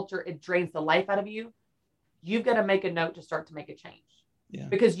toxic culture. It drains the life out of you. You've got to make a note to start to make a change. Yeah.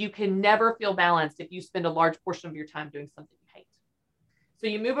 Because you can never feel balanced if you spend a large portion of your time doing something you hate. So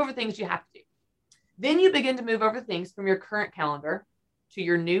you move over things you have to do. Then you begin to move over things from your current calendar to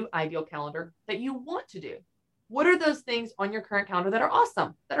your new ideal calendar that you want to do. What are those things on your current calendar that are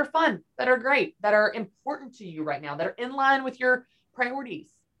awesome, that are fun, that are great, that are important to you right now, that are in line with your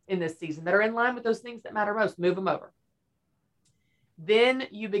priorities in this season, that are in line with those things that matter most? Move them over. Then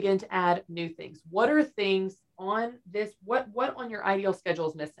you begin to add new things. What are things on this? What on your ideal schedule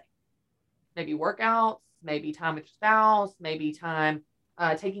is missing? Maybe workouts, maybe time with your spouse, maybe time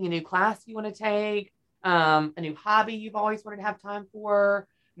taking a new class you want to take, a new hobby you've always wanted to have time for,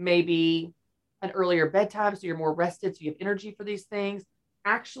 maybe an earlier bedtime so you're more rested, so you have energy for these things.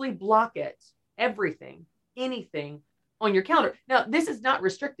 Actually block it, everything, anything on your calendar. Now, this is not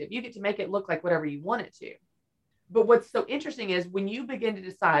restrictive. You get to make it look like whatever you want it to. But what's so interesting is when you begin to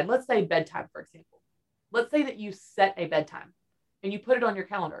decide, let's say bedtime, for example, let's say that you set a bedtime and you put it on your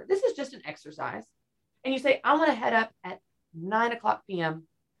calendar. This is just an exercise. And you say, I want to head up at 9:00 p.m.,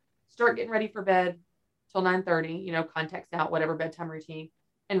 start getting ready for bed till 9:30, context out whatever bedtime routine,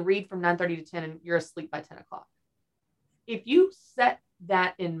 and read from 9:30 to 10, and you're asleep by 10 o'clock. If you set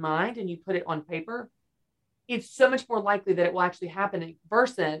that in mind and you put it on paper, it's so much more likely that it will actually happen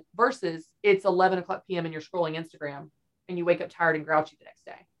versus it's 11:00 p.m. and you're scrolling Instagram and you wake up tired and grouchy the next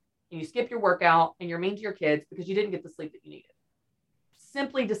day. And you skip your workout and you're mean to your kids because you didn't get the sleep that you needed.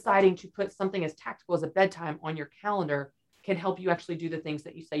 Simply deciding to put something as tactical as a bedtime on your calendar can help you actually do the things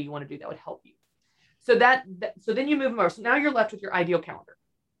that you say you want to do that would help you. So so then you move them over. So now you're left with your ideal calendar.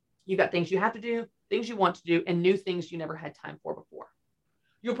 You got things you have to do, things you want to do, and new things you never had time for before.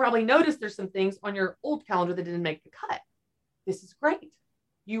 You'll probably notice there's some things on your old calendar that didn't make the cut. This is great.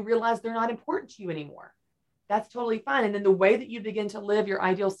 You realize they're not important to you anymore. That's totally fine. And then the way that you begin to live your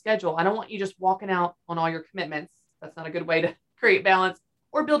ideal schedule, I don't want you just walking out on all your commitments. That's not a good way to create balance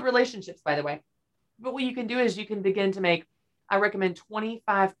or build relationships, by the way. But what you can do is you can begin to make, I recommend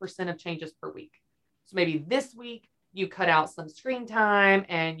 25% of changes per week. So maybe this week you cut out some screen time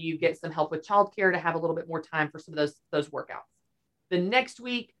and you get some help with childcare to have a little bit more time for some of those workouts. The next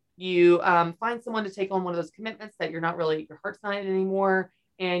week you find someone to take on one of those commitments that your heart's not in anymore,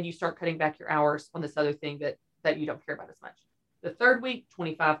 and you start cutting back your hours on this other thing that you don't care about as much. The third week,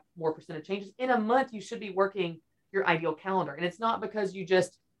 25% more of changes. In a month, you should be working your ideal calendar. And it's not because you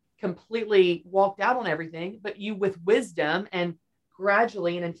just completely walked out on everything, but you, with wisdom and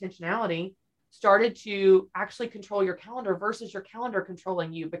gradually and intentionality, started to actually control your calendar versus your calendar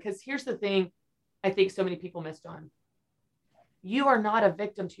controlling you. Because here's the thing I think so many people miss, John. You are not a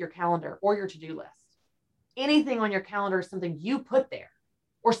victim to your calendar or your to-do list. Anything on your calendar is something you put there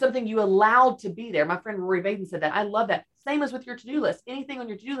or something you allowed to be there. My friend Rory Baden said that. I love that. Same as with your to-do list. Anything on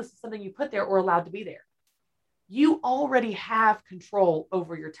your to-do list is something you put there or allowed to be there. You already have control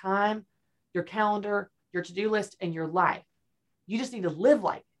over your time, your calendar, your to-do list, and your life. You just need to live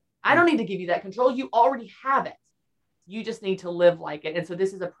like it. I don't need to give you that control. You already have it. You just need to live like it. And so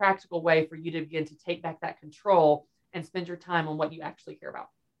this is a practical way for you to begin to take back that control and spend your time on what you actually care about.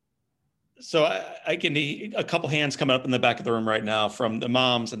 So I can see a couple hands coming up in the back of the room right now from the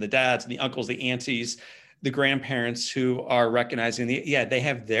moms and the dads and the uncles, the aunties, the grandparents who are recognizing they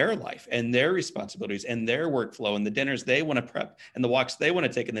have their life and their responsibilities and their workflow and the dinners they want to prep and the walks they want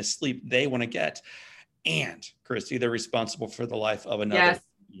to take and the sleep they want to get. And Christy, they're responsible for the life of another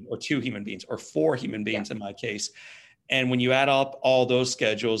or two human beings or four human beings in my case. And when you add up all those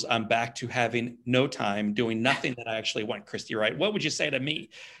schedules, I'm back to having no time, doing nothing that I actually want. Christy, right? What would you say to me?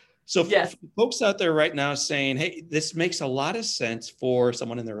 So for folks out there right now saying, hey, this makes a lot of sense for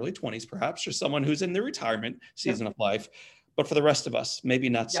someone in their early 20s, perhaps, or someone who's in the retirement season of life. But for the rest of us, maybe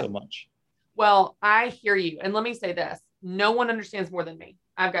not so much. Well, I hear you. And let me say this. No one understands more than me.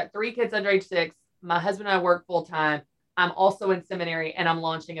 I've got 3 kids under age 6. My husband and I work full time. I'm also in seminary and I'm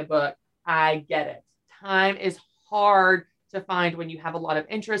launching a book. I get it. Time is hard to find when you have a lot of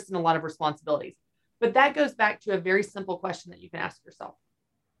interest and a lot of responsibilities. But that goes back to a very simple question that you can ask yourself.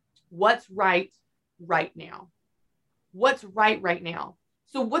 What's right now? What's right now?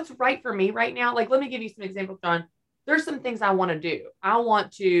 So what's right for me right now? Like, let me give you some examples, John. There's some things I want to do. I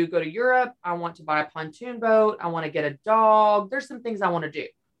want to go to Europe. I want to buy a pontoon boat. I want to get a dog. There's some things I want to do.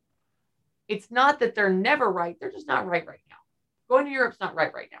 It's not that they're never right. They're just not right now. Going to Europe's not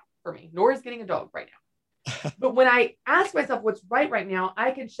right now for me, nor is getting a dog right now. But when I ask myself what's right now,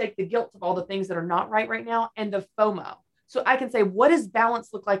 I can shake the guilt of all the things that are not right now and the FOMO. So I can say, what does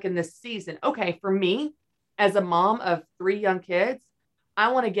balance look like in this season? Okay, for me, as a mom of 3 young kids,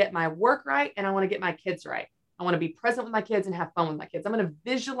 I want to get my work right and I want to get my kids right. I want to be present with my kids and have fun with my kids. I'm going to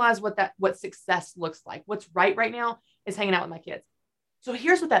visualize what success looks like. What's right now is hanging out with my kids. So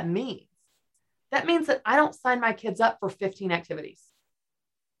here's what that means. That means that I don't sign my kids up for 15 activities.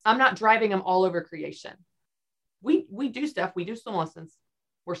 I'm not driving them all over creation. We do stuff. We do swim lessons.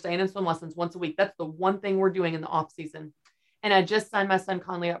 We're staying in swim lessons once a week. That's the one thing we're doing in the off season. And I just signed my son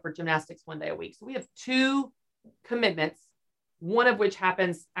Conley up for gymnastics 1 day a week. So we have 2 commitments, one of which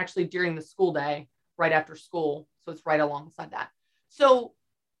happens actually during the school day, right after school. So it's right alongside that. So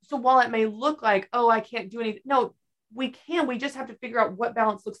while it may look like, oh, I can't do anything. No, we can. We just have to figure out what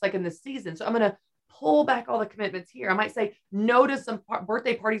balance looks like in this season. So I'm going to pull back all the commitments here. I might say no to some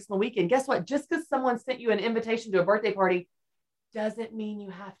birthday parties on the weekend. Guess what? Just because someone sent you an invitation to a birthday party doesn't mean you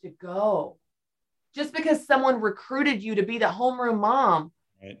have to go. Just because someone recruited you to be the homeroom mom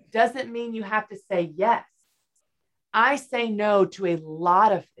doesn't mean you have to say yes. I say no to a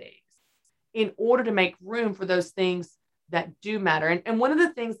lot of things in order to make room for those things that do matter. And one of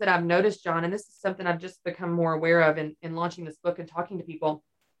the things that I've noticed, John, and this is something I've just become more aware of in launching this book and talking to people,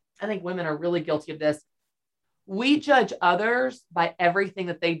 I think women are really guilty of this. We judge others by everything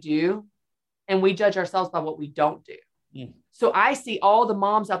that they do, and we judge ourselves by what we don't do. So I see all the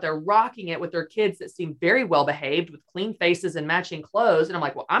moms out there rocking it with their kids that seem very well behaved with clean faces and matching clothes. And I'm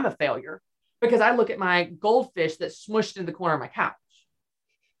like, well, I'm a failure because I look at my goldfish that's smushed in the corner of my couch.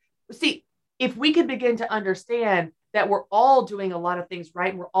 See, if we could begin to understand that we're all doing a lot of things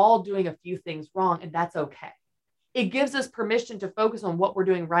right and we're all doing a few things wrong, and that's okay. It gives us permission to focus on what we're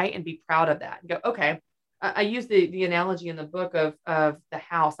doing right and be proud of that and go, okay, I use the analogy in the book of the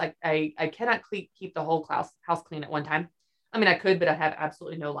house. I cannot keep the whole house clean at one time. I mean, I could, but I have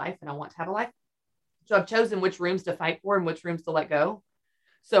absolutely no life and I want to have a life. So I've chosen which rooms to fight for and which rooms to let go.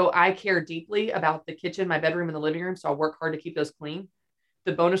 So I care deeply about the kitchen, my bedroom, and the living room. So I'll work hard to keep those clean.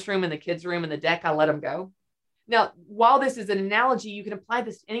 The bonus room and the kids' room and the deck, I let them go. Now, while this is an analogy, you can apply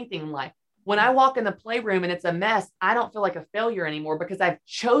this to anything in life. When I walk in the playroom and it's a mess, I don't feel like a failure anymore because I've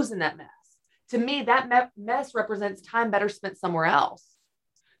chosen that mess. To me, that mess represents time better spent somewhere else.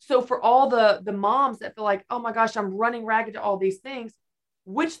 So for all the moms that feel like, oh my gosh, I'm running ragged to all these things,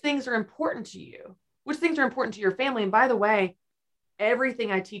 which things are important to you? Which things are important to your family? And by the way,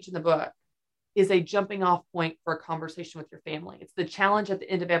 everything I teach in the book is a jumping off point for a conversation with your family. It's the challenge at the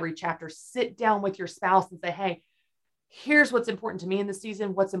end of every chapter. Sit down with your spouse and say, hey, here's what's important to me in this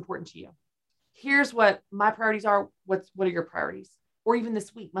season. What's important to you? Here's what my priorities are. What are your priorities? Or even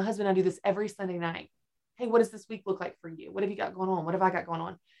this week, my husband and I do this every Sunday night. Hey, what does this week look like for you? What have you got going on? What have I got going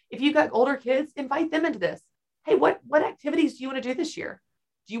on? If you've got older kids, invite them into this. Hey, what activities do you want to do this year?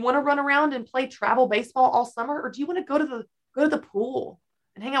 Do you want to run around and play travel baseball all summer? Or do you want to go to the pool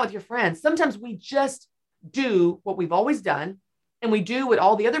and hang out with your friends? Sometimes we just do what we've always done and we do what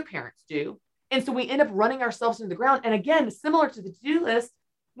all the other parents do. And so we end up running ourselves into the ground. And again, similar to the to-do list,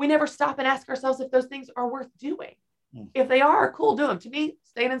 we never stop and ask ourselves if those things are worth doing. If they are, cool, do them. To me,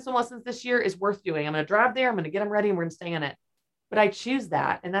 staying in swim lessons this year is worth doing. I'm going to drive there. I'm going to get them ready and we're going to stay in it. But I choose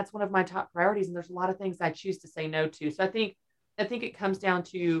that. And that's one of my top priorities. And there's a lot of things I choose to say no to. So I think it comes down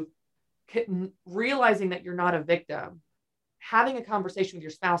to realizing that you're not a victim, having a conversation with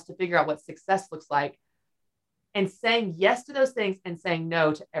your spouse to figure out what success looks like, and saying yes to those things and saying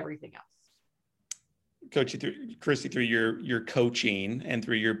no to everything else. Christy, through your coaching and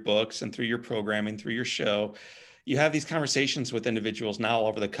through your books and through your programming, through your show, you have these conversations with individuals now all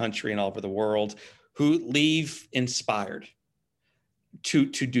over the country and all over the world who leave inspired to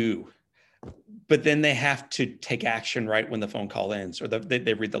do, but then they have to take action right when the phone call ends, or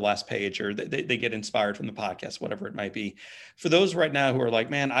they read the last page, or they get inspired from the podcast, whatever it might be. For those right now who are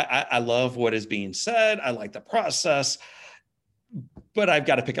like, man, I love what is being said. I like the process, but I've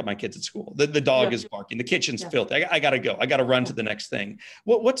got to pick up my kids at school. The dog is barking. The kitchen's filthy. I got to go. I got to run to the next thing.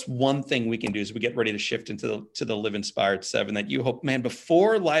 What's one thing we can do as we get ready to shift into the Live Inspired 7 that you hope, man,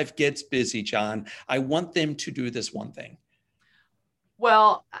 before life gets busy, John, I want them to do this one thing?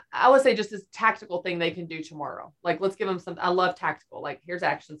 Well, I would say just this tactical thing they can do tomorrow. Like, let's give them something. I love tactical. Like, here's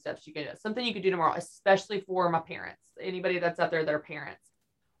action steps you can do. Something you can do tomorrow, especially for my parents. Anybody that's out there, their parents.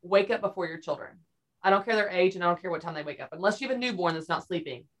 Wake up before your children. I don't care their age and I don't care what time they wake up. Unless you have a newborn that's not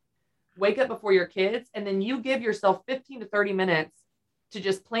sleeping. Wake up before your kids, and then you give yourself 15 to 30 minutes to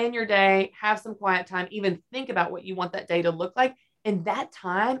just plan your day, have some quiet time, even think about what you want that day to look like. And that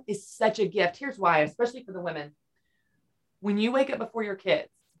time is such a gift. Here's why, especially for the women. When you wake up before your kids,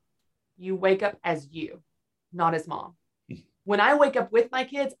 you wake up as you, not as mom. When I wake up with my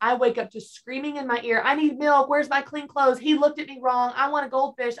kids, I wake up just screaming in my ear, I need milk. Where's my clean clothes? He looked at me wrong. I want a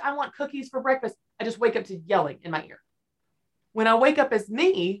goldfish. I want cookies for breakfast. I just wake up to yelling in my ear. When I wake up as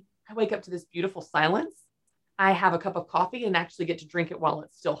me, I wake up to this beautiful silence. I have a cup of coffee and actually get to drink it while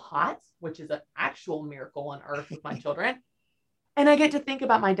it's still hot, which is an actual miracle on earth with my children. And I get to think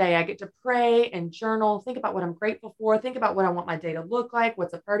about my day. I get to pray and journal, think about what I'm grateful for, think about what I want my day to look like,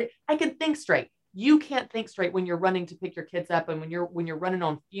 what's a priority. I can think straight. You can't think straight when you're running to pick your kids up and when you're running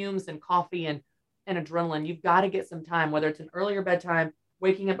on fumes and coffee and adrenaline. You've got to get some time, whether it's an earlier bedtime,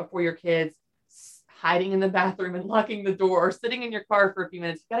 waking up before your kids, hiding in the bathroom and locking the door, or sitting in your car for a few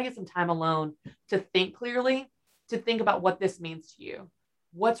minutes. You've got to get some time alone to think clearly, to think about what this means to you.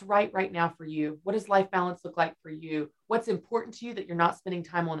 What's right now for you? What does life balance look like for you? What's important to you that you're not spending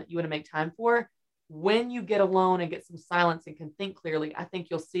time on that you want to make time for? when you get alone and get some silence and can think clearly, I think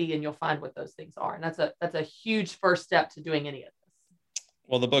you'll see and you'll find what those things are. And that's a huge first step to doing any of this.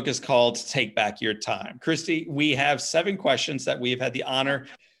 Well, the book is called Take Back Your Time. Christy, we have 7 questions that we've had the honor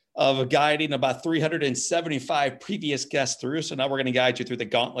of guiding about 375 previous guests through. So now we're going to guide you through the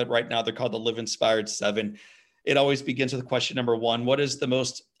gauntlet right now. They're called the Live Inspired 7. It always begins with question number 1. What is the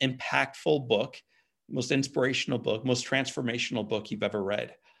most impactful book, most inspirational book, most transformational book you've ever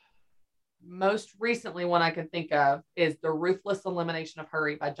read? Most recently one I can think of is The Ruthless Elimination of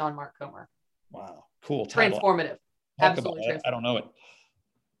Hurry by John Mark Comer. Wow. Cool. Transformative. Absolutely transformative. I don't know it.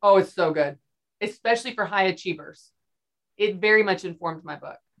 Oh, it's so good, especially for high achievers. It very much informed my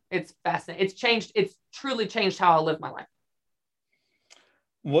book. It's fascinating. It's truly changed how I live my life.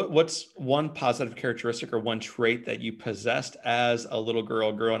 What's one positive characteristic or one trait that you possessed as a little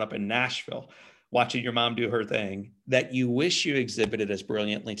girl growing up in Nashville, watching your mom do her thing, that you wish you exhibited as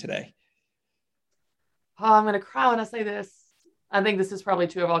brilliantly today? Oh, I'm going to cry when I say this. I think this is probably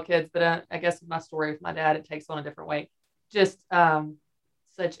true of all kids, but I guess with my story with my dad, it takes on a different way. Just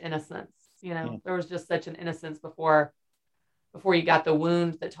such innocence. There was just such an innocence before you got the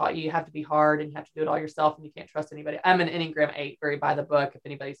wound that taught you have to be hard and you have to do it all yourself and you can't trust anybody. I'm an Enneagram 8, very by the book, if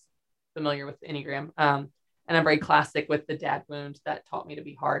anybody's familiar with the Enneagram. And I'm very classic with the dad wound that taught me to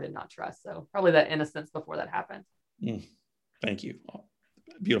be hard and not trust. So probably that innocence before that happened. Thank you.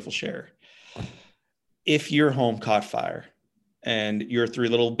 Beautiful share. If your home caught fire and your 3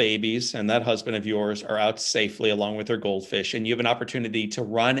 little babies and that husband of yours are out safely along with their goldfish, and you have an opportunity to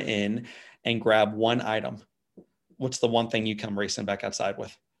run in and grab one item, what's the one thing you come racing back outside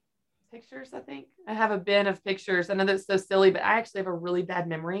with? Pictures, I think. I have a bin of pictures. I know that's so silly, but I actually have a really bad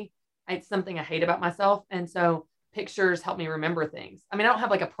memory. It's something I hate about myself. And so pictures help me remember things. I mean, I don't have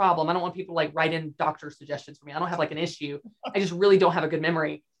like a problem. I don't want people to like write in doctor suggestions for me. I don't have like an issue. I just really don't have a good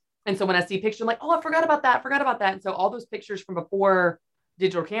memory. And so when I see pictures, I'm like, oh, I forgot about that. And so all those pictures from before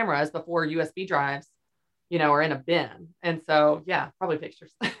digital cameras, before USB drives, are in a bin. And so, yeah, probably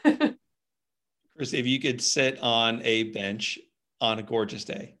pictures. Chris, if you could sit on a bench on a gorgeous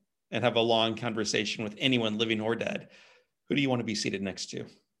day and have a long conversation with anyone living or dead, who do you want to be seated next to?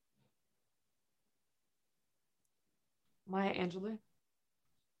 Maya Angelou.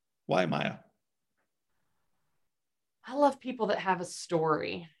 Why Maya? I love people that have a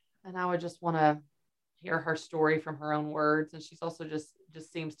story, and I would just want to hear her story from her own words. And she's also just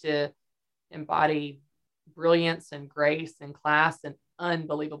seems to embody brilliance and grace and class and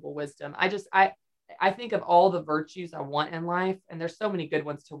unbelievable wisdom. I think of all the virtues I want in life, and there's so many good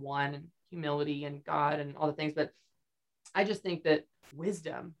ones to one, and humility and God and all the things, but I just think that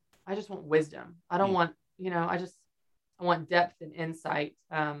wisdom, I just want wisdom. I don't want, I want depth and insight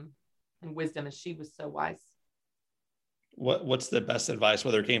and wisdom, and she was so wise. What's the best advice,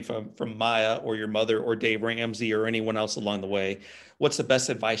 whether it came from Maya or your mother or Dave Ramsey or anyone else along the way? What's the best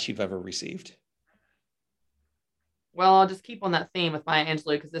advice you've ever received? Well, I'll just keep on that theme with Maya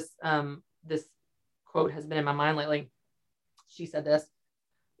Angelou, because this quote has been in my mind lately. She said this: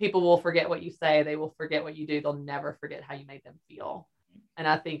 people will forget what you say. They will forget what you do. They'll never forget how you made them feel. And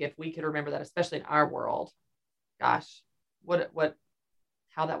I think if we could remember that, especially in our world, gosh,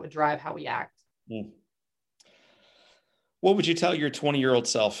 how that would drive how we act. What would you tell your 20-year-old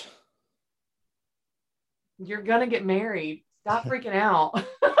self? You're going to get married. Stop freaking out.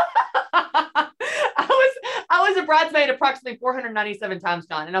 I was a bridesmaid approximately 497 times,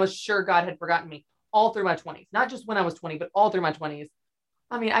 John, and I was sure God had forgotten me all through my 20s. Not just when I was 20, but all through my 20s.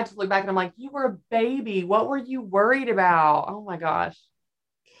 I mean, I just look back and I'm like, you were a baby. What were you worried about? Oh my gosh.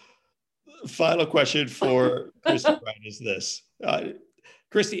 Final question for Christy Wright is this.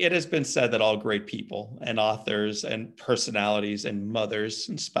 Christy, it has been said that all great people and authors and personalities and mothers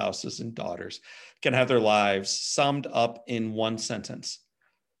and spouses and daughters can have their lives summed up in one sentence.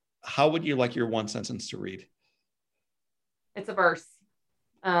 How would you like your one sentence to read? It's a verse.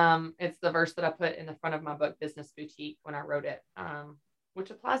 It's the verse that I put in the front of my book, Business Boutique, when I wrote it,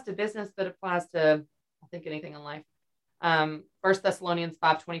 which applies to business, but applies to, I think, anything in life. 1 Thessalonians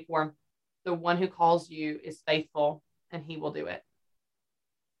 5:24, the one who calls you is faithful and he will do it.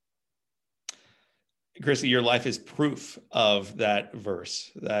 Christy, your life is proof of that verse,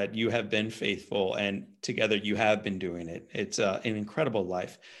 that you have been faithful and together you have been doing it. It's an incredible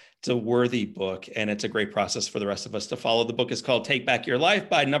life. It's a worthy book, and it's a great process for the rest of us to follow. The book is called Take Back Your Life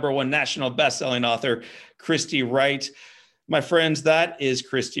by #1 national bestselling author, Christy Wright. My friends, that is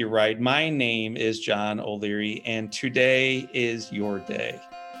Christy Wright. My name is John O'Leary, and today is your day.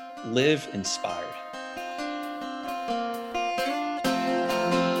 Live inspired.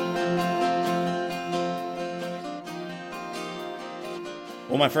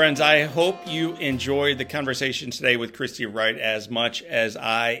 Well, my friends, I hope you enjoyed the conversation today with Christy Wright as much as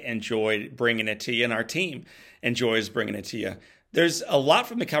I enjoyed bringing it to you, and our team enjoys bringing it to you. There's a lot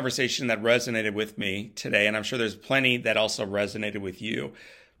from the conversation that resonated with me today, and I'm sure there's plenty that also resonated with you.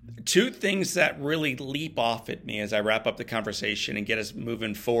 Two things that really leap off at me as I wrap up the conversation and get us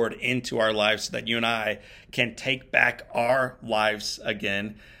moving forward into our lives so that you and I can take back our lives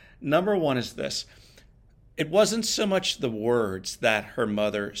again. Number one is this. It wasn't so much the words that her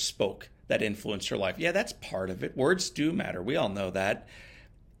mother spoke that influenced her life. Yeah, that's part of it. Words do matter. We all know that.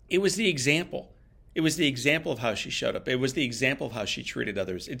 It was the example. It was the example of how she showed up. It was the example of how she treated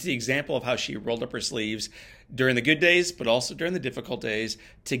others. It's the example of how she rolled up her sleeves during the good days, but also during the difficult days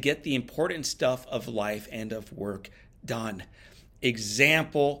to get the important stuff of life and of work done.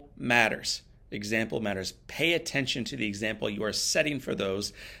 Example matters. Example matters. Pay attention to the example you are setting for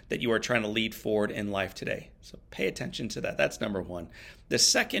those that you are trying to lead forward in life today. So pay attention to that. That's number one. The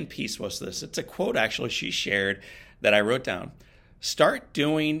second piece was this. It's a quote actually she shared that I wrote down. Start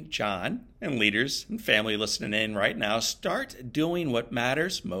doing, John, and leaders and family listening in right now, start doing what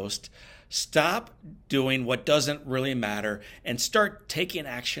matters most. Stop doing what doesn't really matter and start taking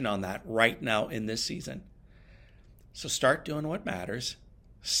action on that right now in this season. So start doing what matters.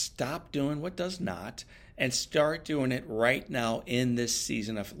 Stop doing what does not, and start doing it right now in this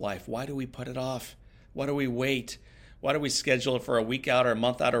season of life. Why do we put it off? Why do we wait? Why do we schedule it for a week out or a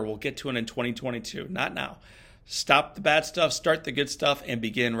month out, or we'll get to it in 2022? Not now. Stop the bad stuff, start the good stuff, and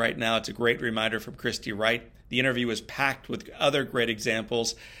begin right now. It's a great reminder from Christy Wright. The interview was packed with other great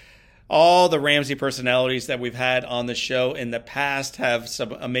examples. All the Ramsey personalities that we've had on the show in the past have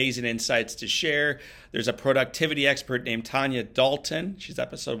some amazing insights to share. There's a productivity expert named Tanya Dalton. She's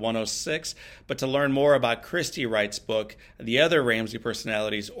episode 106. But to learn more about Christy Wright's book, the other Ramsey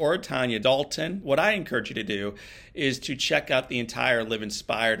personalities, or Tanya Dalton, what I encourage you to do is to check out the entire Live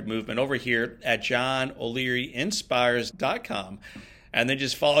Inspired movement over here at JohnO'LearyInspires.com. And then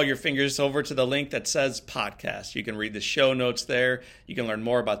just follow your fingers over to the link that says podcast. You can read the show notes there. You can learn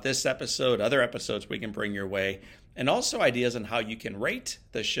more about this episode, other episodes we can bring your way, and also ideas on how you can rate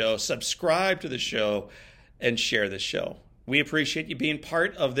the show, subscribe to the show, and share the show. We appreciate you being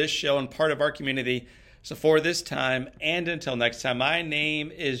part of this show and part of our community. So for this time and until next time, my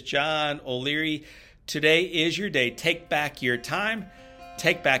name is John O'Leary. Today is your day. Take back your time,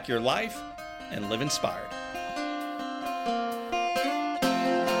 take back your life, and live inspired.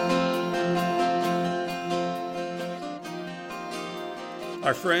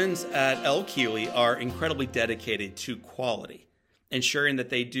 Our friends at L. Keeley are incredibly dedicated to quality, ensuring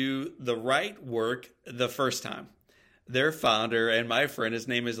that they do the right work the first time. Their founder and my friend, his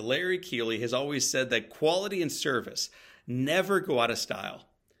name is Larry Keeley, has always said that quality and service never go out of style.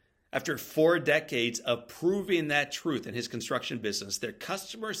 After 4 decades of proving that truth in his construction business, their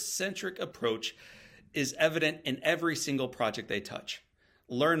customer-centric approach is evident in every single project they touch.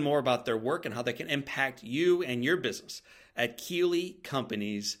 Learn more about their work and how they can impact you and your business at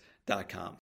KeeleyCompanies.com.